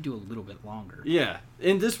 you could do a little bit longer. Yeah,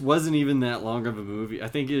 and this wasn't even that long of a movie. I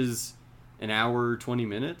think it is an hour 20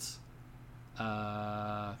 minutes.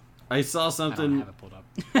 I saw something. I don't have it pulled up.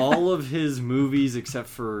 All of his movies, except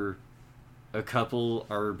for a couple,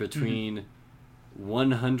 are between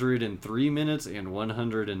 103 minutes and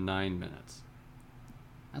 109 minutes.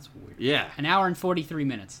 That's weird. Yeah. An hour and 43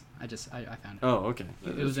 minutes. I found it. Oh, okay.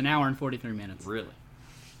 It was an hour and 43 minutes. Really?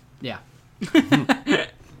 Yeah.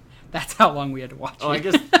 That's how long we had to watch it. Oh, I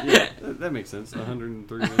guess, yeah, that makes sense.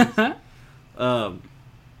 103 minutes.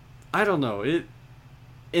 I don't know.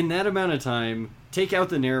 In that amount of time, take out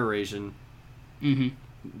the narration.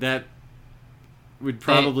 That would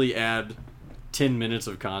probably add 10 minutes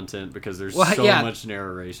of content because there's so much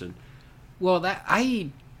narration. Well,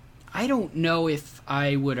 I don't know if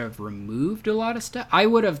I would have removed a lot of stuff. I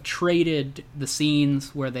would have traded the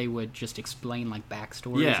scenes where they would just explain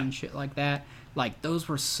backstories and shit like that. Those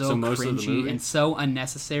were so cringy and so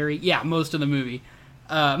unnecessary. Yeah, most of the movie.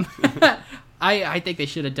 I think they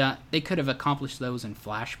should have done. They could have accomplished those in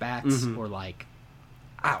flashbacks or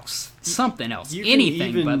something else,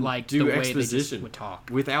 anything but do the way exposition they just would talk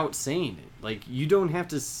without saying it. You don't have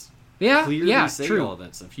to clearly say all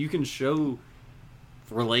that stuff. You can show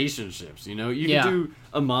relationships. You can do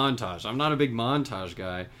a montage. I'm not a big montage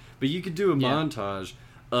guy, but you could do a montage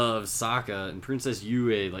of Sokka and Princess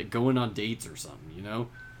Yue going on dates or something.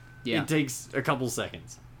 It takes a couple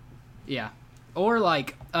seconds. Yeah. Or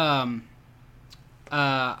like, I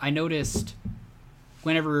noticed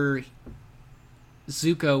whenever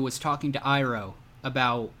Zuko was talking to Iroh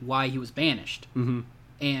about why he was banished,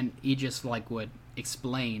 and he just like would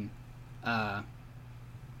explain. Trying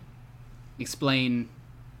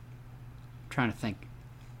to think.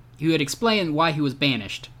 He would explain why he was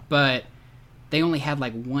banished, but they only had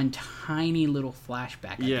like one tiny little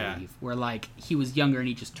flashback, I believe, where like he was younger and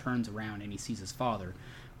he just turns around and he sees his father.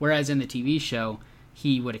 Whereas in the TV show,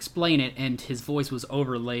 he would explain it and his voice was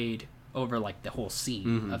overlaid over like the whole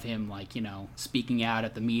scene of him, like, you know, speaking out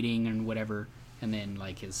at the meeting and whatever, and then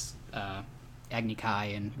like his Agni Kai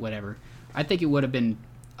and whatever. I think it would have been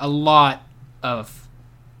a lot of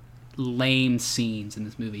lame scenes in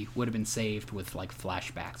this movie would have been saved with like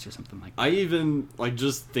flashbacks or something like that. I even, like,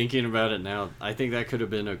 just thinking about it now, I think that could have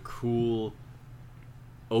been a cool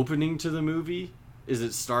opening to the movie. Is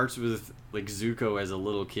it starts with like Zuko as a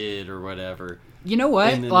little kid or whatever. You know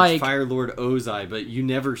what? And then like, it's Fire Lord Ozai, but you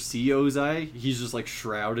never see Ozai. He's just like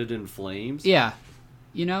shrouded in flames. Yeah.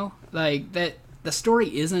 You know, like that the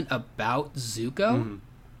story isn't about Zuko,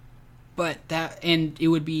 but that, and it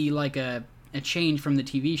would be like a change from the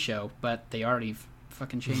TV show, but they already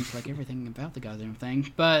fucking changed like everything about the goddamn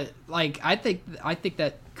thing. But like I think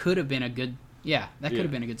that could have been a good could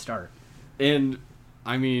have been a good start. And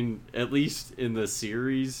I mean, at least in the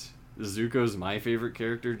series, Zuko's my favorite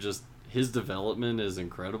character. Just his development is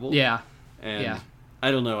incredible. Yeah. And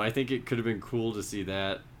I don't know, I think it could have been cool to see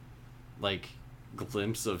that like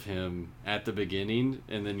glimpse of him at the beginning,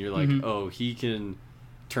 and then you're like, oh, he can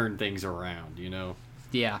turn things around, you know?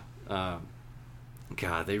 Yeah.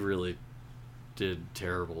 God, they really did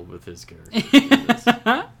terrible with his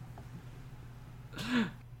character.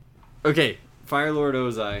 Okay, Fire Lord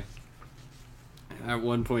Ozai at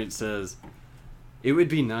one point says, "It would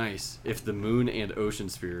be nice if the moon and ocean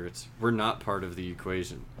spirits were not part of the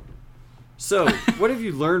equation. So, what have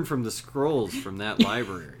you learned from the scrolls from that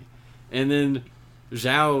library?" And then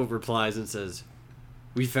Zhao replies and says,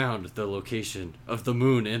 "We found the location of the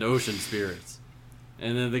moon and ocean spirits."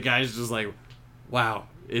 And then the guy's just like, "Wow,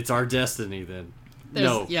 it's our destiny then."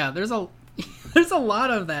 There's a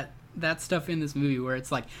lot of that stuff in this movie where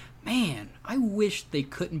it's like, man, I wish they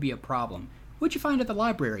couldn't be a problem. What'd you find at the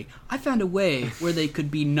library? I found a way where they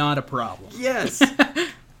could be not a problem. Yes.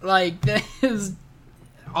 Like, that is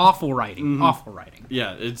awful writing. Awful writing.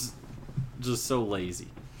 Yeah, it's just so lazy.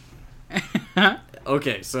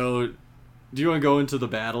 Okay, so do you want to go into the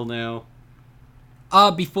battle now?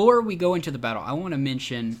 Before we go into the battle, I want to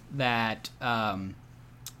mention that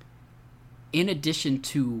in addition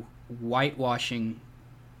to whitewashing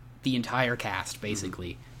the entire cast,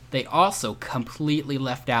 basically, they also completely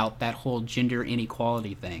left out that whole gender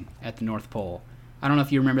inequality thing at the North Pole. I don't know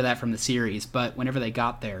if you remember that from the series, but whenever they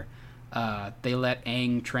got there, they let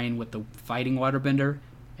Aang train with the fighting waterbender,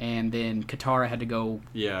 and then Katara had to go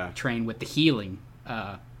train with the healing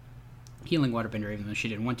waterbender, even though she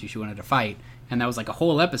didn't want to. She wanted to fight, and that was like a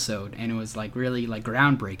whole episode, and it was like really like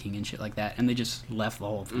groundbreaking and shit like that, and they just left the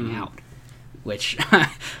whole thing out, which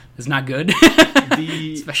is not good.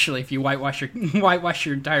 Especially if you whitewash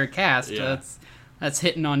your entire cast. That's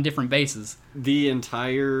hitting on different bases. The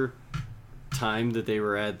entire time that they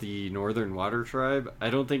were at the Northern Water Tribe, I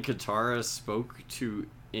don't think Katara spoke to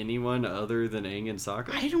anyone other than Aang and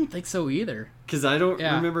Sokka. I don't think so either. Because I don't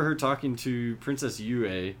remember her talking to Princess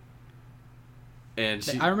Yue.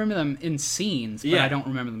 And I remember them in scenes, but I don't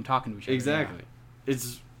remember them talking to each other. Exactly. Yeah.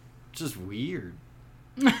 It's just weird.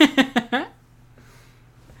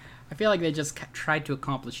 I feel like they just tried to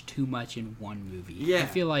accomplish too much in one movie. Yeah. I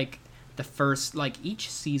feel like the first, like, each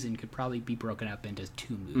season could probably be broken up into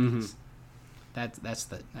 2 movies. That's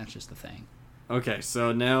just the thing. Okay,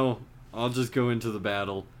 so now I'll just go into the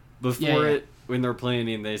battle. Before when they're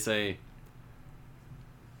planning, they say,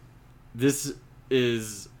 "This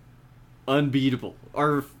is unbeatable.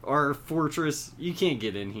 Our fortress, you can't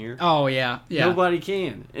get in here." Oh, yeah. Nobody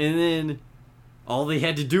can. And then all they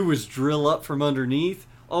had to do was drill up from underneath.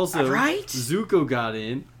 Also, Zuko got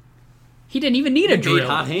in. He didn't even need a drill. Made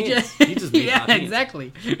hot hands. He just made hot hands.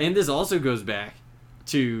 Exactly. And this also goes back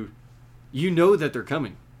to, you know that they're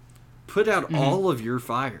coming. Put out all of your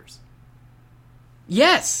fires.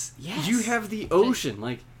 Yes. You have the ocean.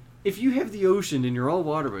 Like, if you have the ocean and you're all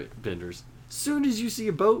waterbenders, as soon as you see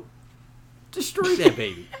a boat, destroy that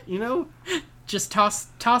baby. You know? Just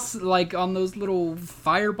toss like on those little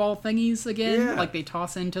fireball thingies again, like they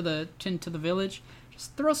toss into the village.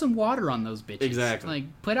 Just throw some water on those bitches. Exactly. Like,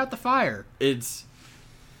 put out the fire. It's...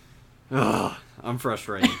 I'm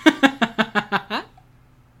frustrated.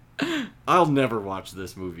 I'll never watch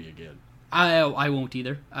this movie again. I won't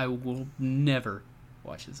either. I will never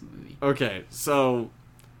watch this movie. Okay, so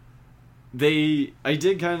I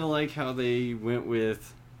did kind of like how they went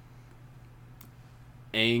with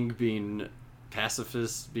Aang being a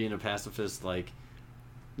pacifist. Like,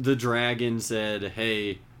 the dragon said,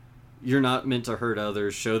 hey, you're not meant to hurt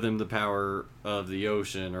others, show them the power of the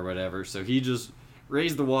ocean or whatever. So he just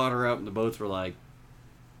raised the water up and the boats were like,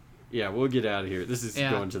 yeah, we'll get out of here. This is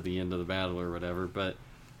going to the end of the battle or whatever. But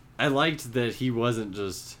I liked that he wasn't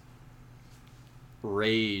just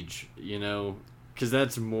rage, you know, because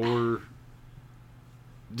that's more...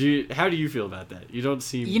 How do you feel about that? You don't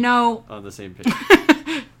seem on the same page.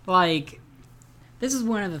 Like, this is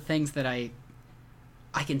one of the things that I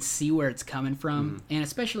can see where it's coming from, and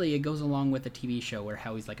especially it goes along with the TV show where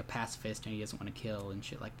how he's like a pacifist and he doesn't want to kill and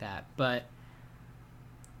shit like that. But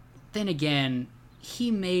then again, he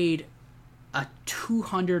made a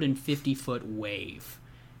 250-foot wave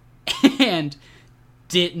and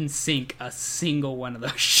didn't sink a single one of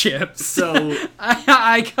those ships. So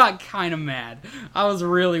I got kind of mad. I was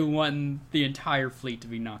really wanting the entire fleet to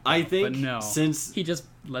be knocked out. But no, since he just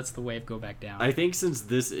lets the wave go back down. I think since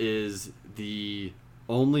this is the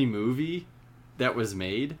only movie that was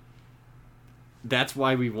made, that's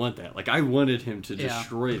why we want that. Like, I wanted him to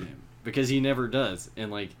destroy them because he never does.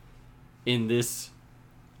 And like, in this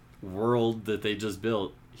world that they just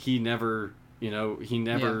built, he never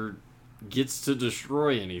gets to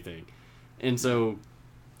destroy anything. And so,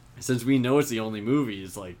 since we know it's the only movie,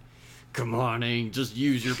 it's like, come on, Aang, just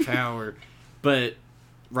use your power. But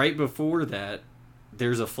right before that,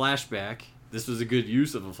 there's a flashback. This was a good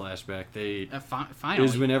use of a flashback. Finally. It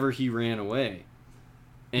was whenever he ran away.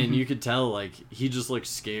 And you could tell, like, he just looked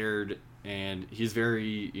scared, and he's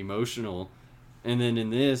very emotional. And then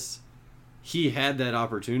in this, he had that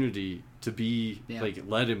opportunity to be, like,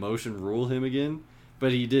 let emotion rule him again.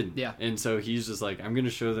 But he didn't. Yeah. And so he's just like, I'm going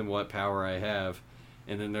to show them what power I have.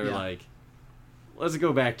 And then they're like, let's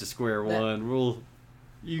go back to square one.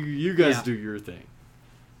 You guys do your thing.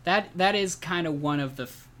 That is kind of one of the,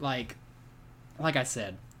 like I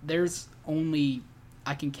said, there's only,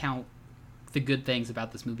 I can count the good things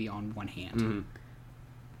about this movie on one hand. Mm-hmm.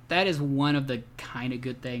 That is one of the kind of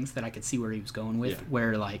good things that I could see where he was going with,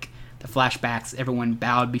 where, like, the flashbacks, everyone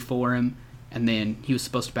bowed before him, and then he was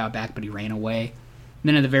supposed to bow back, but he ran away. And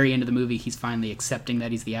then at the very end of the movie, he's finally accepting that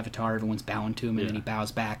he's the Avatar. Everyone's bowing to him, and then he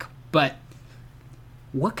bows back. But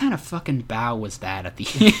what kind of fucking bow was that at the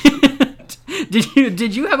end?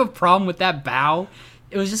 Did you have a problem with that bow?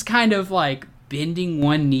 It was just kind of like bending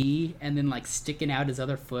one knee and then like sticking out his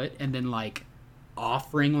other foot and then like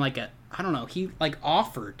offering like I don't know. He like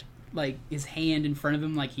offered like his hand in front of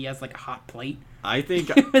him like he has like a hot plate. I think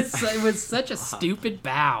it was such a stupid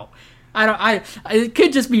bow. It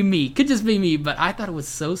could just be me, but I thought it was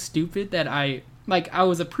so stupid that I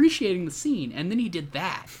was appreciating the scene, and then he did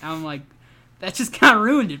that. I'm like, that just kind of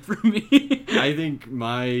ruined it for me. I think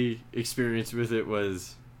my experience with it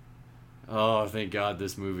was, oh, thank God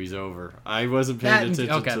this movie's over. I wasn't paying attention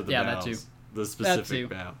to the bows, that too. The specific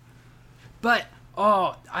bow. But,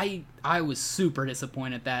 I was super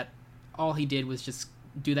disappointed that all he did was just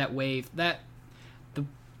do that wave.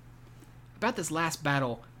 About this last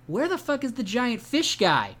battle, where the fuck is the giant fish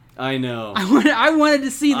guy? I know. I wanted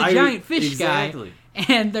to see the giant fish guy.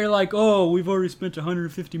 And they're like, "Oh, we've already spent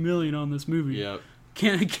 $150 million on this movie. Yep.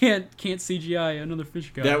 Can't CGI another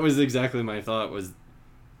fish guy." That was exactly my thought. Was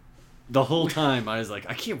the whole time I was like,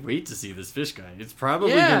 I can't wait to see this fish guy. It's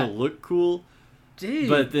probably gonna look cool, dude.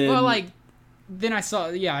 But then, then I saw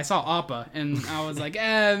Appa, and I was like,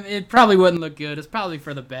 it probably wouldn't look good. It's probably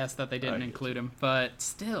for the best that they didn't include him. But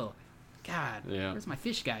still, God, where's my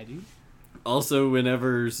fish guy, dude? Also,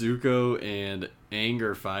 whenever Zuko and Aang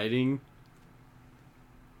are fighting,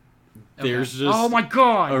 there's just oh my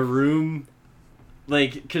God, a room.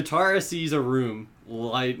 Like, Katara sees a room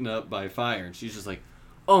lighten up by fire, and she's just like,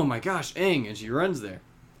 "Oh my gosh, Aang!" And she runs there.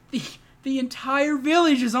 The entire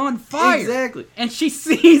village is on fire. Exactly. And she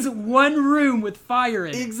sees one room with fire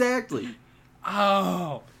in it. Exactly.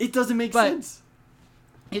 Oh, it doesn't make sense.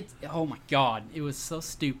 Oh my God, it was so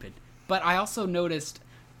stupid. But I also noticed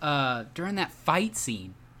during that fight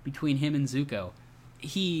scene between him and Zuko,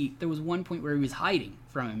 there was one point where he was hiding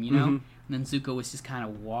from him, you know? Mm-hmm. And then Zuko was just kind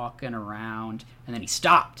of walking around, and then he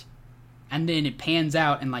stopped. And then it pans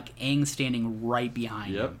out, and like Aang's standing right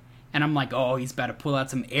behind him. And I'm like, oh, he's about to pull out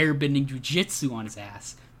some airbending jujitsu on his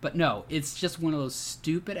ass. But no, it's just one of those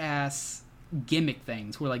stupid-ass gimmick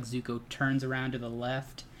things where like Zuko turns around to the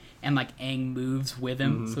left, and like Aang moves with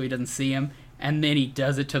him so he doesn't see him. and then he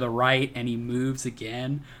does it to the right and he moves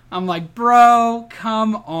again. I'm like, bro,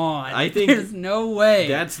 come on. I think there's no way.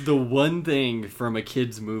 That's the one thing from a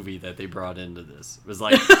kid's movie that they brought into this. It was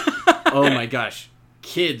like, oh my gosh,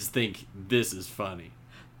 kids think this is funny.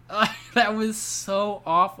 That was so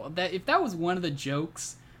awful. That if that was one of the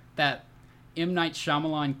jokes that M. Night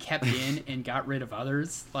Shyamalan kept in and got rid of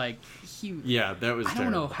others, like that was. I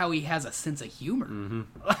don't know how he has a sense of humor.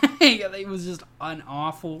 Mm-hmm. It was just an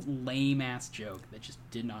awful, lame ass joke that just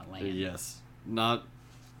did not land. Yes,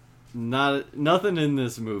 nothing in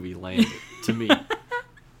this movie landed to me.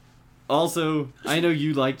 Also, I know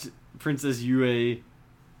you liked Princess Yue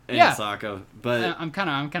and Sokka, but I'm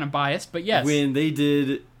kind of biased, but yes, when they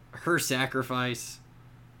did her sacrifice,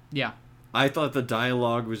 yeah, I thought the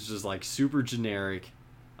dialogue was just like super generic.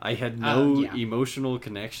 I had no emotional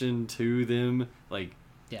connection to them. Like,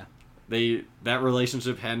 that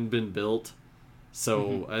relationship hadn't been built,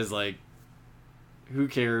 so I was like, who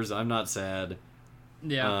cares? I'm not sad.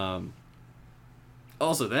 Yeah.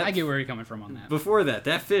 Also, that I get where you're coming from on that. Before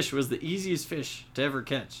that fish was the easiest fish to ever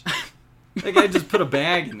catch. That guy just put a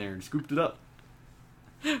bag in there and scooped it up.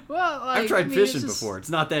 Well, I've tried fishing before. It's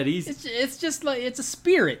not that easy. It's just like it's a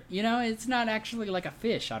spirit, you know. It's not actually like a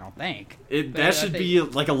fish. I don't think. That should be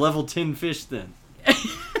like a level 10 fish then.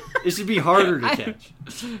 It should be harder to catch.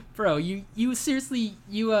 Bro, you seriously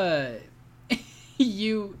you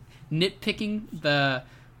nitpicking the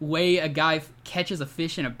way a guy catches a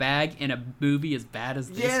fish in a bag in a movie as bad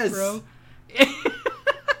as this, bro?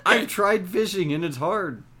 I've tried fishing and it's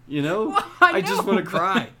hard, you know? Well, I just want to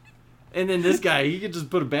cry. And then this guy, he could just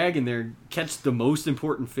put a bag in there and catch the most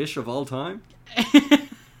important fish of all time?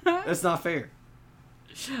 That's not fair.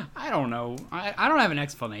 I don't know. I don't have an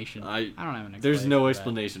explanation. I don't have an explanation. There's no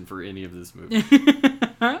explanation for any of this movie.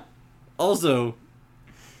 Also,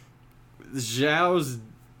 Zhao's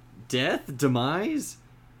demise?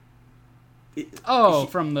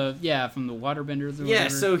 From the waterbenders or whatever? Yeah,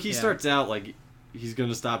 so he starts out like he's going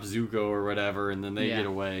to stop Zuko or whatever, and then they get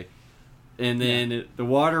away. And then the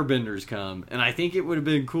waterbenders come, and I think it would have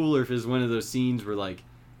been cooler if it was one of those scenes where, like,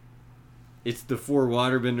 it's the 4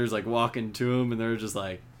 waterbenders, like, walking to him, and they're just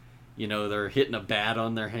like, you know, they're hitting a bat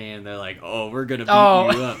on their hand. They're like, oh, we're going to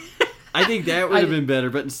beat you up. I think that would have been better,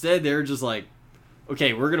 but instead they're just like,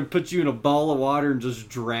 okay, we're going to put you in a ball of water and just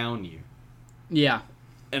drown you. Yeah.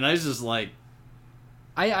 And I was just like...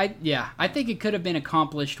 I think it could have been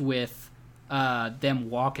accomplished with them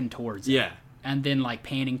walking towards it. Yeah. And then, like,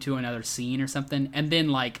 panning to another scene or something. And then,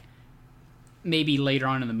 like, maybe later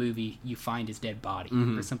on in the movie, you find his dead body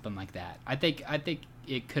or something like that. I think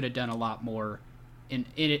it could have done a lot more.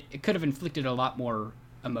 It could have inflicted a lot more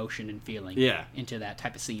emotion and feeling into that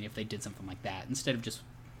type of scene if they did something like that instead of just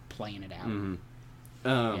playing it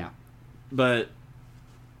out. But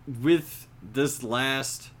with this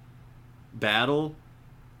last battle,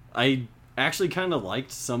 I actually kind of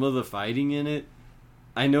liked some of the fighting in it.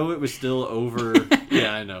 I know it was still over...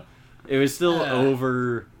 yeah, I know. It was still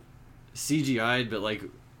over CGI'd, but, like,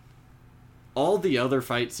 all the other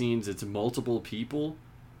fight scenes, it's multiple people,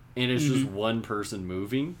 and it's just one person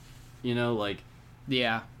moving. You know, like...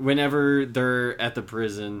 Yeah. Whenever they're at the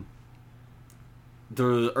prison,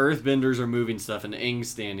 the Earthbenders are moving stuff, and Aang's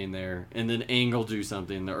standing there, and then Aang will do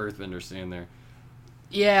something, and the Earthbenders stand there.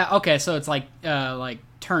 Yeah, okay, so it's like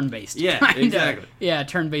turn-based. Yeah, exactly. Yeah,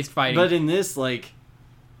 turn-based fighting. But in this, like...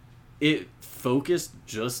 it focused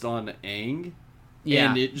just on Aang. Yeah,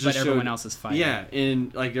 and it just but everyone showed, else is fighting. Yeah,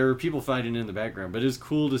 and like there were people fighting in the background, but it's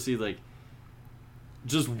cool to see like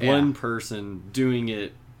just one person doing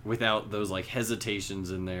it without those like hesitations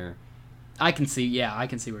in there. I can see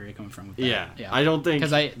where you're coming from with that. Yeah. I don't think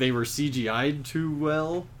they were CGI'd too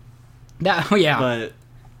well. But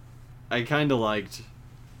I kind of liked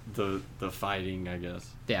the fighting, I guess.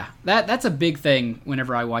 Yeah, that's a big thing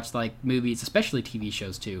whenever I watch like movies, especially TV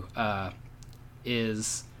shows too.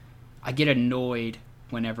 Is I get annoyed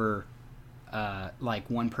whenever like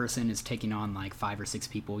one person is taking on like 5 or 6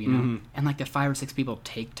 people, you know, and like the 5 or 6 people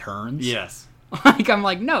take turns. Yes. Like I'm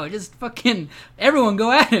like, no, just fucking everyone go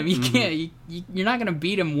at him. You can't. You're not gonna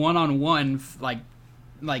beat him one-on-one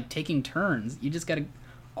like taking turns. You just gotta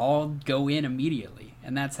all go in immediately,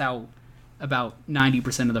 and that's how about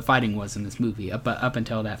 90% of the fighting was in this movie up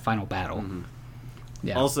until that final battle.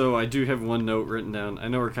 Yeah. Also, I do have one note written down. I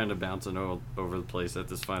know we're kind of bouncing all over the place at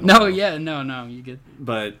this final battle. No, you get.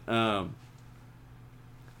 But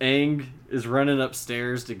Aang is running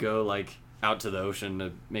upstairs to go like out to the ocean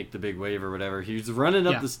to make the big wave or whatever. He's running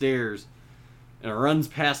up the stairs and runs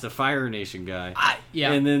past a Fire Nation guy.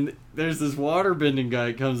 And then there's this waterbending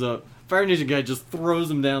guy comes up. Fire Nation guy just throws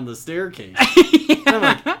him down the staircase. And I'm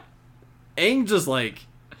like, Aang just like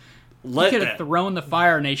You let could that. have thrown the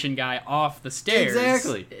Fire Nation guy off the stairs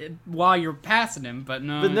Exactly. while you're passing him, but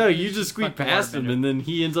no. But no, you just squeak fuck the past him, waterbender. and then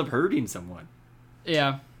he ends up hurting someone.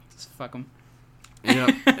 Yeah, just fuck him. Yeah.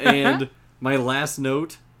 And my last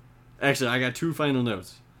note, actually, I got 2 final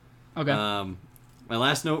notes. Okay. My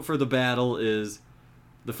last note for the battle is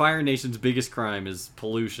the Fire Nation's biggest crime is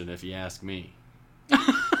pollution, if you ask me.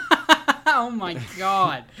 Oh my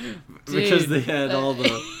god. Because Dude, they had all the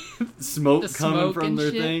smoke The coming smoke from and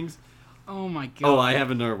their shit? things. Oh my god. Oh, I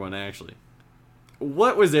have another one, actually.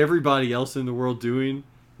 What was everybody else in the world doing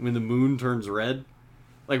when the moon turns red?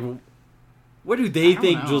 Like, what do they I don't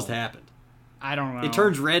think know. just happened? I don't know. It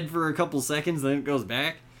turns red for a couple seconds, then it goes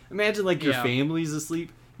back. Imagine, like, your Yeah. family's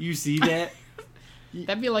asleep. You see that.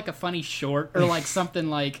 That'd be like a funny short, or like something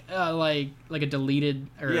like a deleted,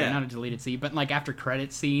 or Yeah. not a deleted scene, but like after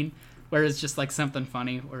credit scene, where it's just like something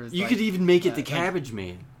funny. Where it's You like, could even make it the like- Cabbage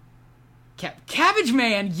Man. Cabbage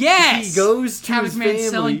Man, yes. He goes to Cabbage his Man family.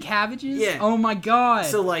 selling cabbages. Yeah. Oh my god.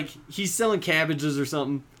 So, like, he's selling cabbages or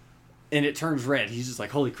something, and it turns red. He's just like,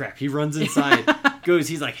 holy crap. He runs inside,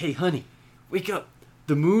 he's like, hey, honey, wake up.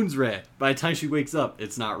 The moon's red. By the time she wakes up,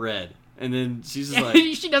 it's not red. And then she's just like,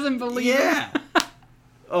 she doesn't believe. yeah.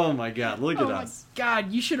 Oh my god, look Oh at my us.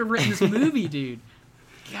 god, you should have written this movie, dude.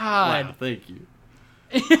 God. Wow, thank you.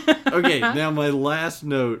 Okay, now my last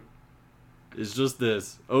note is just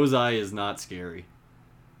this. Ozai is not scary.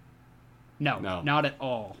 No, No. not at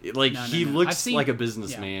all. Like, No, no, he no. I've looks seen- like a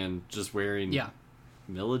businessman just wearing Yeah.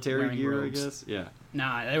 military Wearing gear, robes. I guess. Yeah.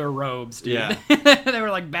 Nah, they were robes, dude. Yeah. They were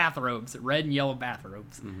like bathrobes, red and yellow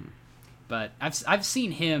bathrobes. Mhm. But I've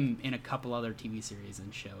seen him in a couple other TV series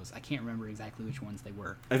and shows. I can't remember exactly which ones they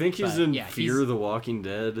were. I think he's But, in yeah, Fear he's- the Walking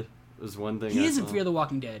Dead, was one thing He I is in saw. Fear the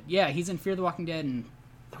Walking Dead. Yeah, he's in Fear the Walking Dead, and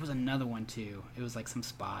there was another one too. It was like some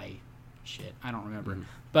spy shit. I don't remember. Mhm.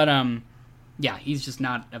 But yeah, he's just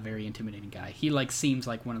not a very intimidating guy. He like seems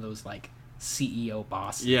like one of those like CEO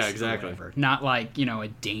bosses. Yeah, or exactly. whatever. Not like, you know, a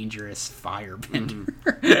dangerous firebender.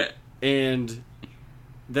 Mm-hmm. And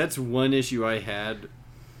that's one issue I had,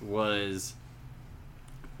 was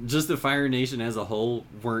just the Fire Nation as a whole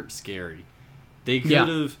weren't scary. They could Yeah.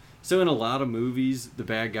 have... So in a lot of movies, the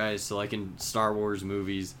bad guys, so like in Star Wars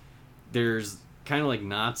movies, there's kind of like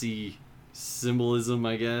Nazi symbolism,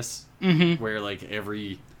 I guess, Mm-hmm. where like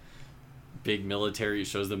every big military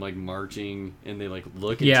shows them like marching and they like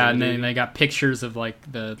look Yeah, and intimidating. then they got pictures of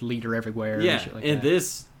like the leader everywhere. Yeah, and shit like and that.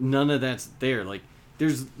 this, none of that's there. Like,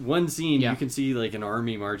 there's one scene Yeah. you can see like an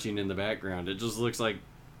army marching in the background. It just looks like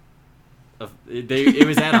it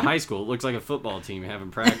was at a high school. It looks like a football team having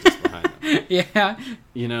practice behind them. Yeah.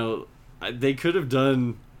 You know, they could have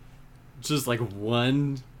done just like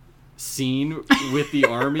one scene with the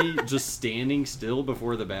army just standing still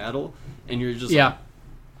before the battle, and you're just Yeah. like,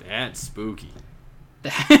 that's spooky.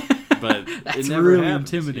 But That's it never really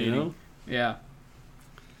happens, intimidating. you know? Yeah.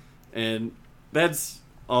 And that's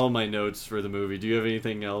all my notes for the movie. Do you have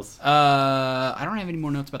anything else? I don't have any more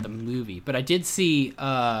notes about the movie, but I did see.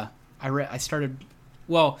 I started.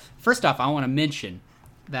 Well, first off, I want to mention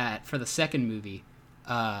that for the second movie,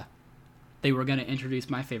 they were going to introduce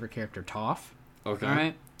my favorite character, Toph. Okay. All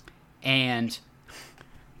right, and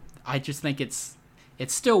I just think it's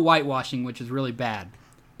still whitewashing, which is really bad.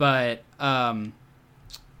 But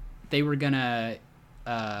they were gonna.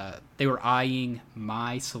 They were eyeing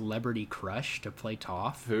my celebrity crush to play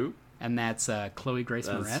Toph, Who? and that's Chloe Grace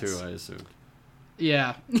That's Moretz. who I assumed.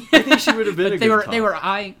 Yeah, I think she would have been but a they good were Toph. they were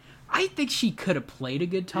eyeing. I think she could have played a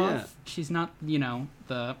good Toph. Yeah. She's not,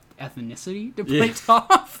 the ethnicity to Yeah. play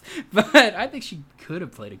Toph, but I think she could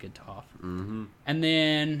have played a good Toph. Mm-hmm. And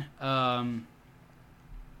then,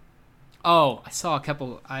 I saw a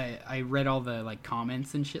couple. I read all the like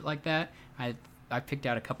comments and shit like that. I picked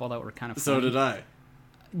out a couple that were kind of funny. So did I.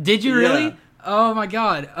 Did you really? Yeah. Oh my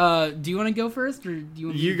god. Do you want to go first, or do you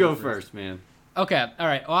want me You to go first, man. Okay. All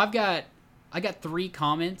right. Well, I got 3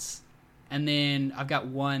 comments, and then I've got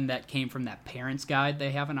one that came from that parents guide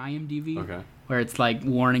they have on IMDb. Okay. Where it's like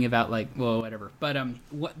warning about like, well, whatever. But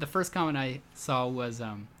what the first comment I saw was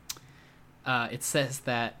it says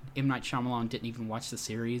that M. Night Shyamalan didn't even watch the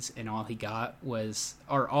series, and all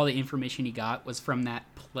the information he got was from that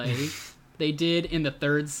play they did in the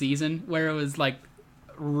 3rd season, where it was like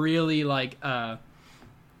really like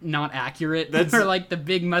not accurate. That's- Where like the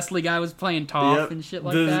big muscly guy was playing Toph Yep. and shit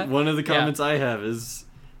like that. One of the Yeah. comments I have is,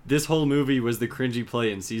 this whole movie was the cringy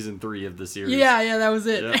play in season 3 of the series. Yeah, that was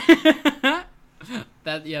it.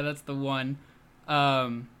 That's the one.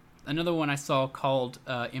 Another one I saw called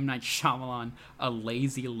M. Night Shyamalan a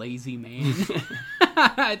lazy man.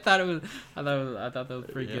 I thought that was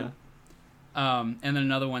pretty Yeah. good. And then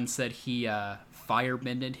another one said he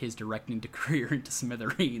firebended his directing career into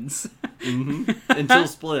smithereens. Until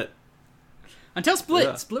Split. Until Split.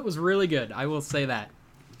 Yeah. Split was really good. I will say that.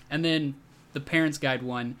 And then the Parents Guide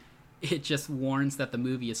one, it just warns that the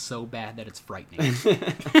movie is so bad that it's frightening.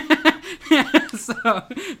 So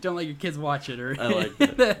don't let your kids watch it. Or I like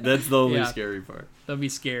that. That's the only scary part. They'll be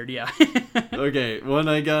scared, yeah. Okay, one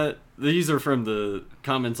I got... These are from the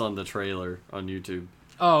comments on the trailer on YouTube.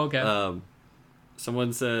 Oh, okay.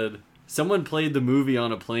 Someone said, someone played the movie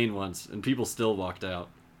on a plane once, and people still walked out.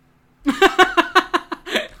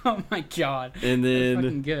 Oh my god. And then... That's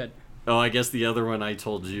fucking good. Oh, I guess the other one I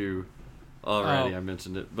told you already. I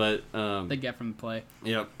mentioned it. But they get from the play.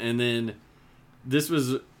 Yep. And then this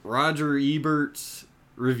was Roger Ebert's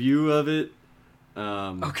review of it.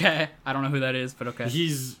 Okay. I don't know who that is, but okay.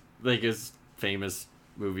 He's like a famous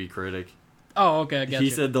movie critic. Oh, okay. I guess He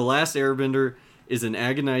said, The Last Airbender is an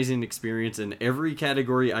agonizing experience in every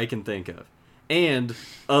category I can think of. And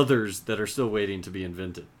others that are still waiting to be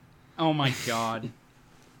invented. Oh my god.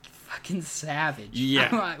 Fucking savage.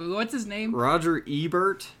 Yeah. What's his name? Roger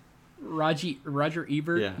Ebert. Roger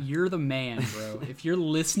Ebert. Yeah. You're the man, bro. If you're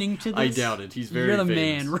listening to this, I doubt it. He's very You're the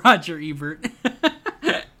famous. man, Roger Ebert.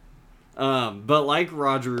 But like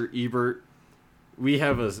Roger Ebert, we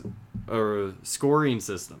have a scoring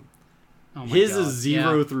system. Oh my His god. is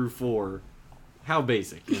 0 Yeah. through 4. How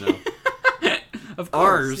basic, you know? Of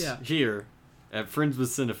course, Ours yeah. here at Friends with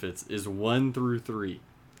Cinefits is 1 through 3.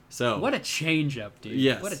 So What a change up, dude.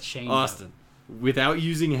 yes, What a change Austin, without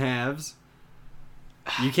using halves,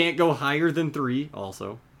 you can't go higher than 3.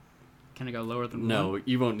 Also, Can I go lower than no, one?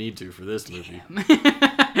 you won't need to for this movie.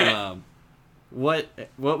 Damn. What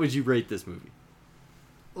would you rate this movie?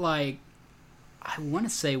 Like, I want to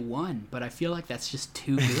say 1, but I feel like that's just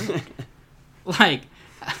too good. Like,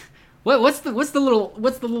 what's the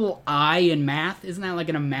little I in math? Isn't that like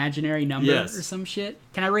an imaginary number Yes. or some shit?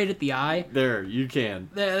 Can I rate it the I? There, you can.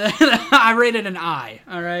 I rated an I.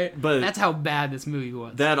 All right, But that's how bad this movie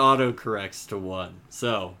was. That auto corrects to 1.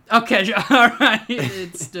 So Okay, all right.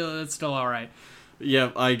 It's still all right.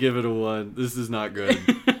 yep, I give it a 1. This is not good.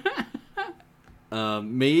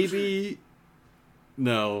 Maybe.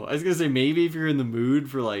 No, I was gonna say maybe if you're in the mood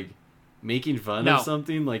for like making fun No. of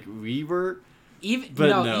something like we were. Even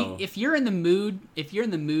no. if you're in the mood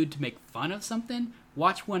to make fun of something,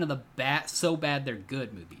 watch one of the so bad they're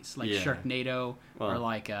good movies, like Yeah. Sharknado or Well.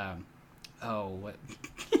 like what?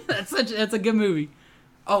 that's a good movie.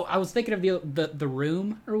 Oh, I was thinking of the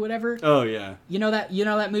Room or whatever. Oh yeah, You know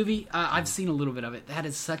that movie? I've seen a little bit of it. That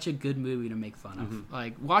is such a good movie to make fun of. Mm-hmm.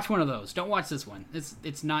 Like, watch one of those. Don't watch this one.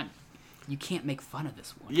 It's not. You can't make fun of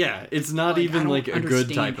this one. yeah. It's not Like, I even don't like a good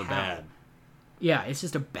understand type of how. bad. Yeah, it's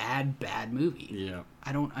just a bad movie. Yeah,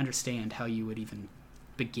 I don't understand how you would even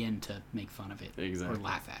begin to make fun of it Exactly. or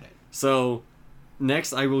laugh at it. So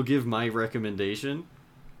next, I will give my recommendation.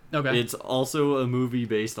 Okay. It's also a movie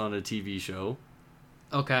based on a TV show.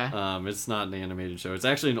 Okay. It's not an animated show. It's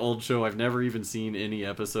actually an old show. I've never even seen any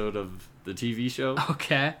episode of the TV show.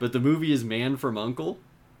 Okay. But the movie is Man from U.N.C.L.E.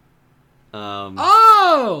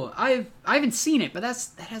 Oh, I haven't seen it, but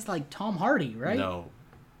that has like Tom Hardy, right? No.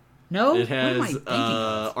 No. It What am I has thinking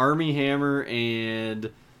of? Armie Hammer and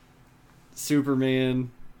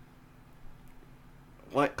Superman.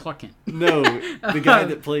 What? Clark Kent. No, the guy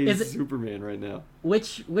that plays Is it- Superman right now.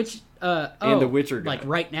 Which And the Witcher guy. like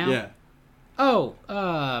right now? Yeah. Oh,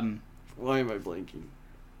 Why am I blanking?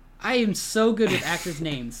 I am so good with actors'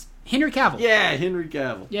 names. Henry Cavill. Yeah, Henry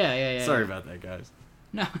Cavill. Yeah. Sorry about that, guys.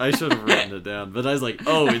 No. I should have written it down, but I was like,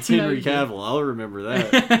 "Oh, it's No, Henry you didn't. Cavill. I'll remember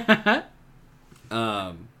that."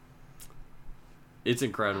 It's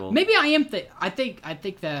incredible. Maybe I am. I think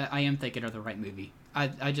that I am thinking of the right movie.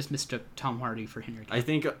 I just mistook Tom Hardy for Henry Cavill. I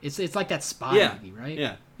think It's like that spy movie, right?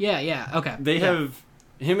 yeah. Yeah. Okay. They Yeah. have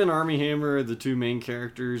him and Armie Hammer are the two main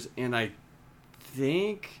characters, and I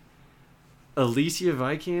think Alicia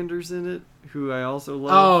Vikander's in it, who I also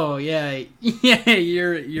love. Oh yeah.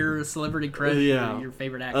 You're a celebrity crush. Yeah. Your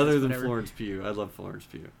favorite actress. Other than whatever. Florence Pugh, I love Florence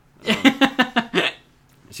Pugh.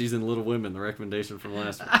 She's in Little Women, the recommendation from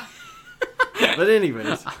last week. But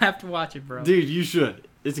anyways, I'll have to watch it, bro. dude, you should.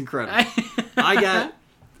 It's incredible. I got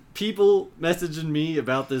people messaging me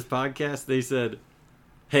about this podcast. They said,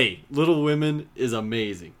 "Hey, Little Women is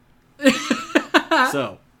amazing."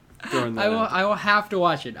 So, throwing that out. I will have to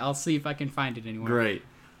watch it. I'll see if I can find it anywhere. Great.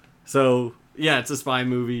 So, yeah, it's a spy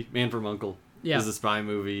movie. Man from U.N.C.L.E. Yeah. is a spy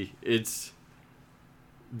movie. It's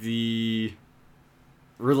the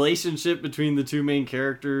relationship between the two main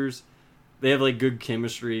characters. They have, like, good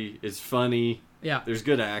chemistry. It's funny. Yeah. There's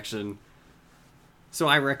good action. So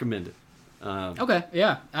I recommend it. Okay,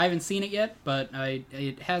 yeah. I haven't seen it yet, but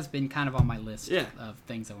it has been kind of on my list of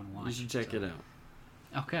things I want to watch. You should check it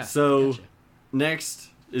out. Okay. So, gotcha. Next,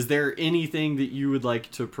 is there anything that you would like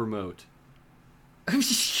to promote?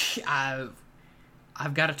 I've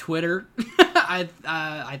got a Twitter.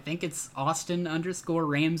 I think it's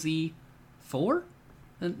Austin_Ramsey 4.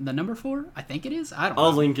 The number 4, I think it is. I don't know.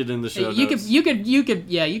 I'll link it in the show notes. You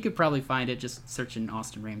could probably find it just searching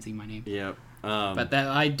Austin Ramsey, my name. Yep. But that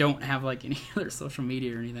I don't have like any other social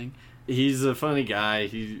media or anything. He's a funny guy.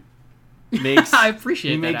 He makes I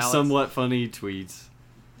appreciate he that, makes Alex. somewhat funny tweets.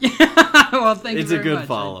 Well, thank you It's a very good much.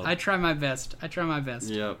 follow. I try my best.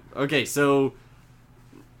 Yep. Okay, so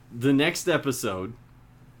the next episode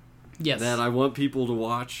Yes. that I want people to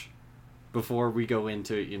watch before we go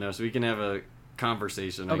into it, so we can have a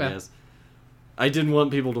conversation, I guess. I didn't want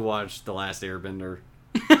people to watch The Last Airbender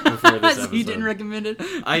before this episode. You didn't recommend it?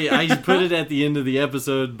 I put it at the end of the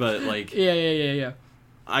episode, but like Yeah.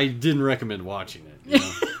 I didn't recommend watching it.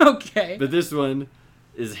 Okay. But this one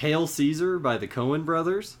is Hail Caesar by the Coen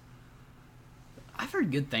brothers. I've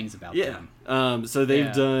heard good things about Yeah. them. So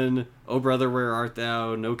they've done Oh Brother, Where Art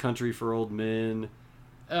Thou, No Country for Old Men.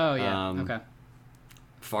 Oh yeah. Okay.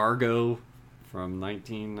 Fargo from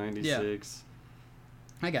 1996.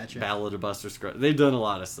 I got you. Ballad of Buster Scruggs. They've done a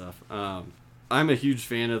lot of stuff. I'm a huge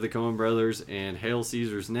fan of the Coen brothers, and Hail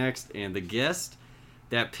Caesar's next. And the guest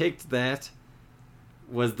that picked that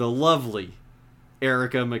was the lovely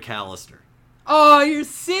Erica McAllister. Oh, your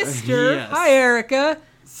sister. Yes. Hi, Erica.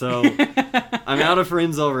 So I'm out of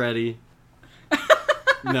friends already.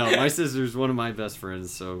 No, my sister's one of my best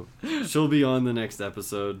friends, so she'll be on the next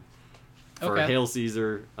episode for Hail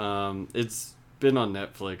Caesar. It's been on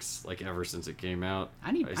Netflix like ever since it came out.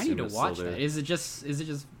 I need to watch that. Is it just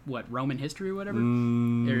what, Roman history or whatever?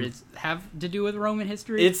 Or is have to do with Roman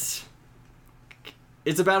history? It's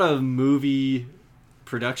about a movie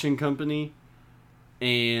production company,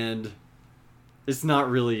 and it's not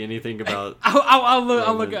really anything about. I'll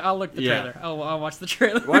look the trailer. I'll watch the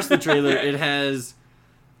trailer. Watch the trailer. It has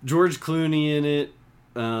George Clooney in it.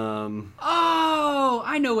 Oh,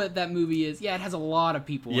 I know what that movie is. Yeah, it has a lot of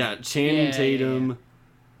people. Yeah, in it. Channing Tatum. Yeah.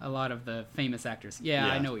 A lot of the famous actors. Yeah,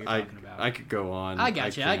 I know what you're talking about. I could go on. I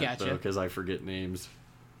got you. Because I forget names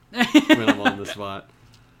when I'm on the spot.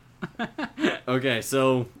 Okay,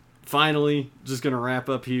 so finally, just gonna wrap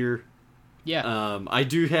up here. Yeah. I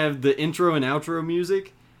do have the intro and outro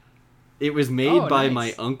music. It was made by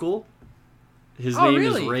my uncle. His name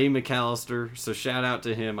is Ray McAllister, so shout out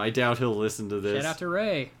to him. I doubt he'll listen to this. Shout out to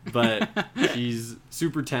Ray. But he's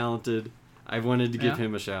super talented. I wanted to give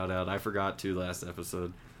him a shout out. I forgot to last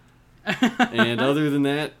episode. And other than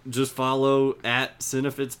that, just follow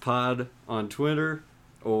 @CinefitsPod on Twitter,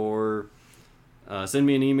 or send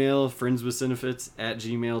me an email,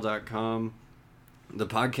 friendswithcinefits@gmail.com. The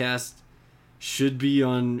podcast should be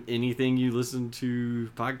on anything you listen to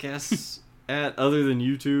podcasts at, other than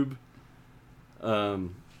YouTube. So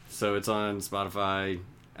it's on Spotify,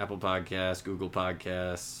 Apple Podcasts, Google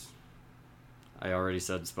Podcasts. I already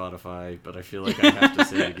said Spotify, but I feel like I have to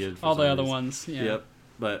say it again. All the other ones. Yeah. Yep.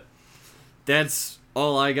 But that's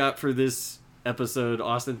all I got for this episode.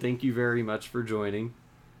 Austin, thank you very much for joining.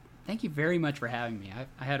 Thank you very much for having me.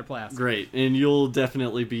 I had a blast. Great. And you'll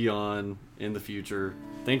definitely be on in the future.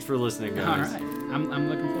 Thanks for listening, guys. All right. I'm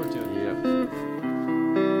looking forward to it.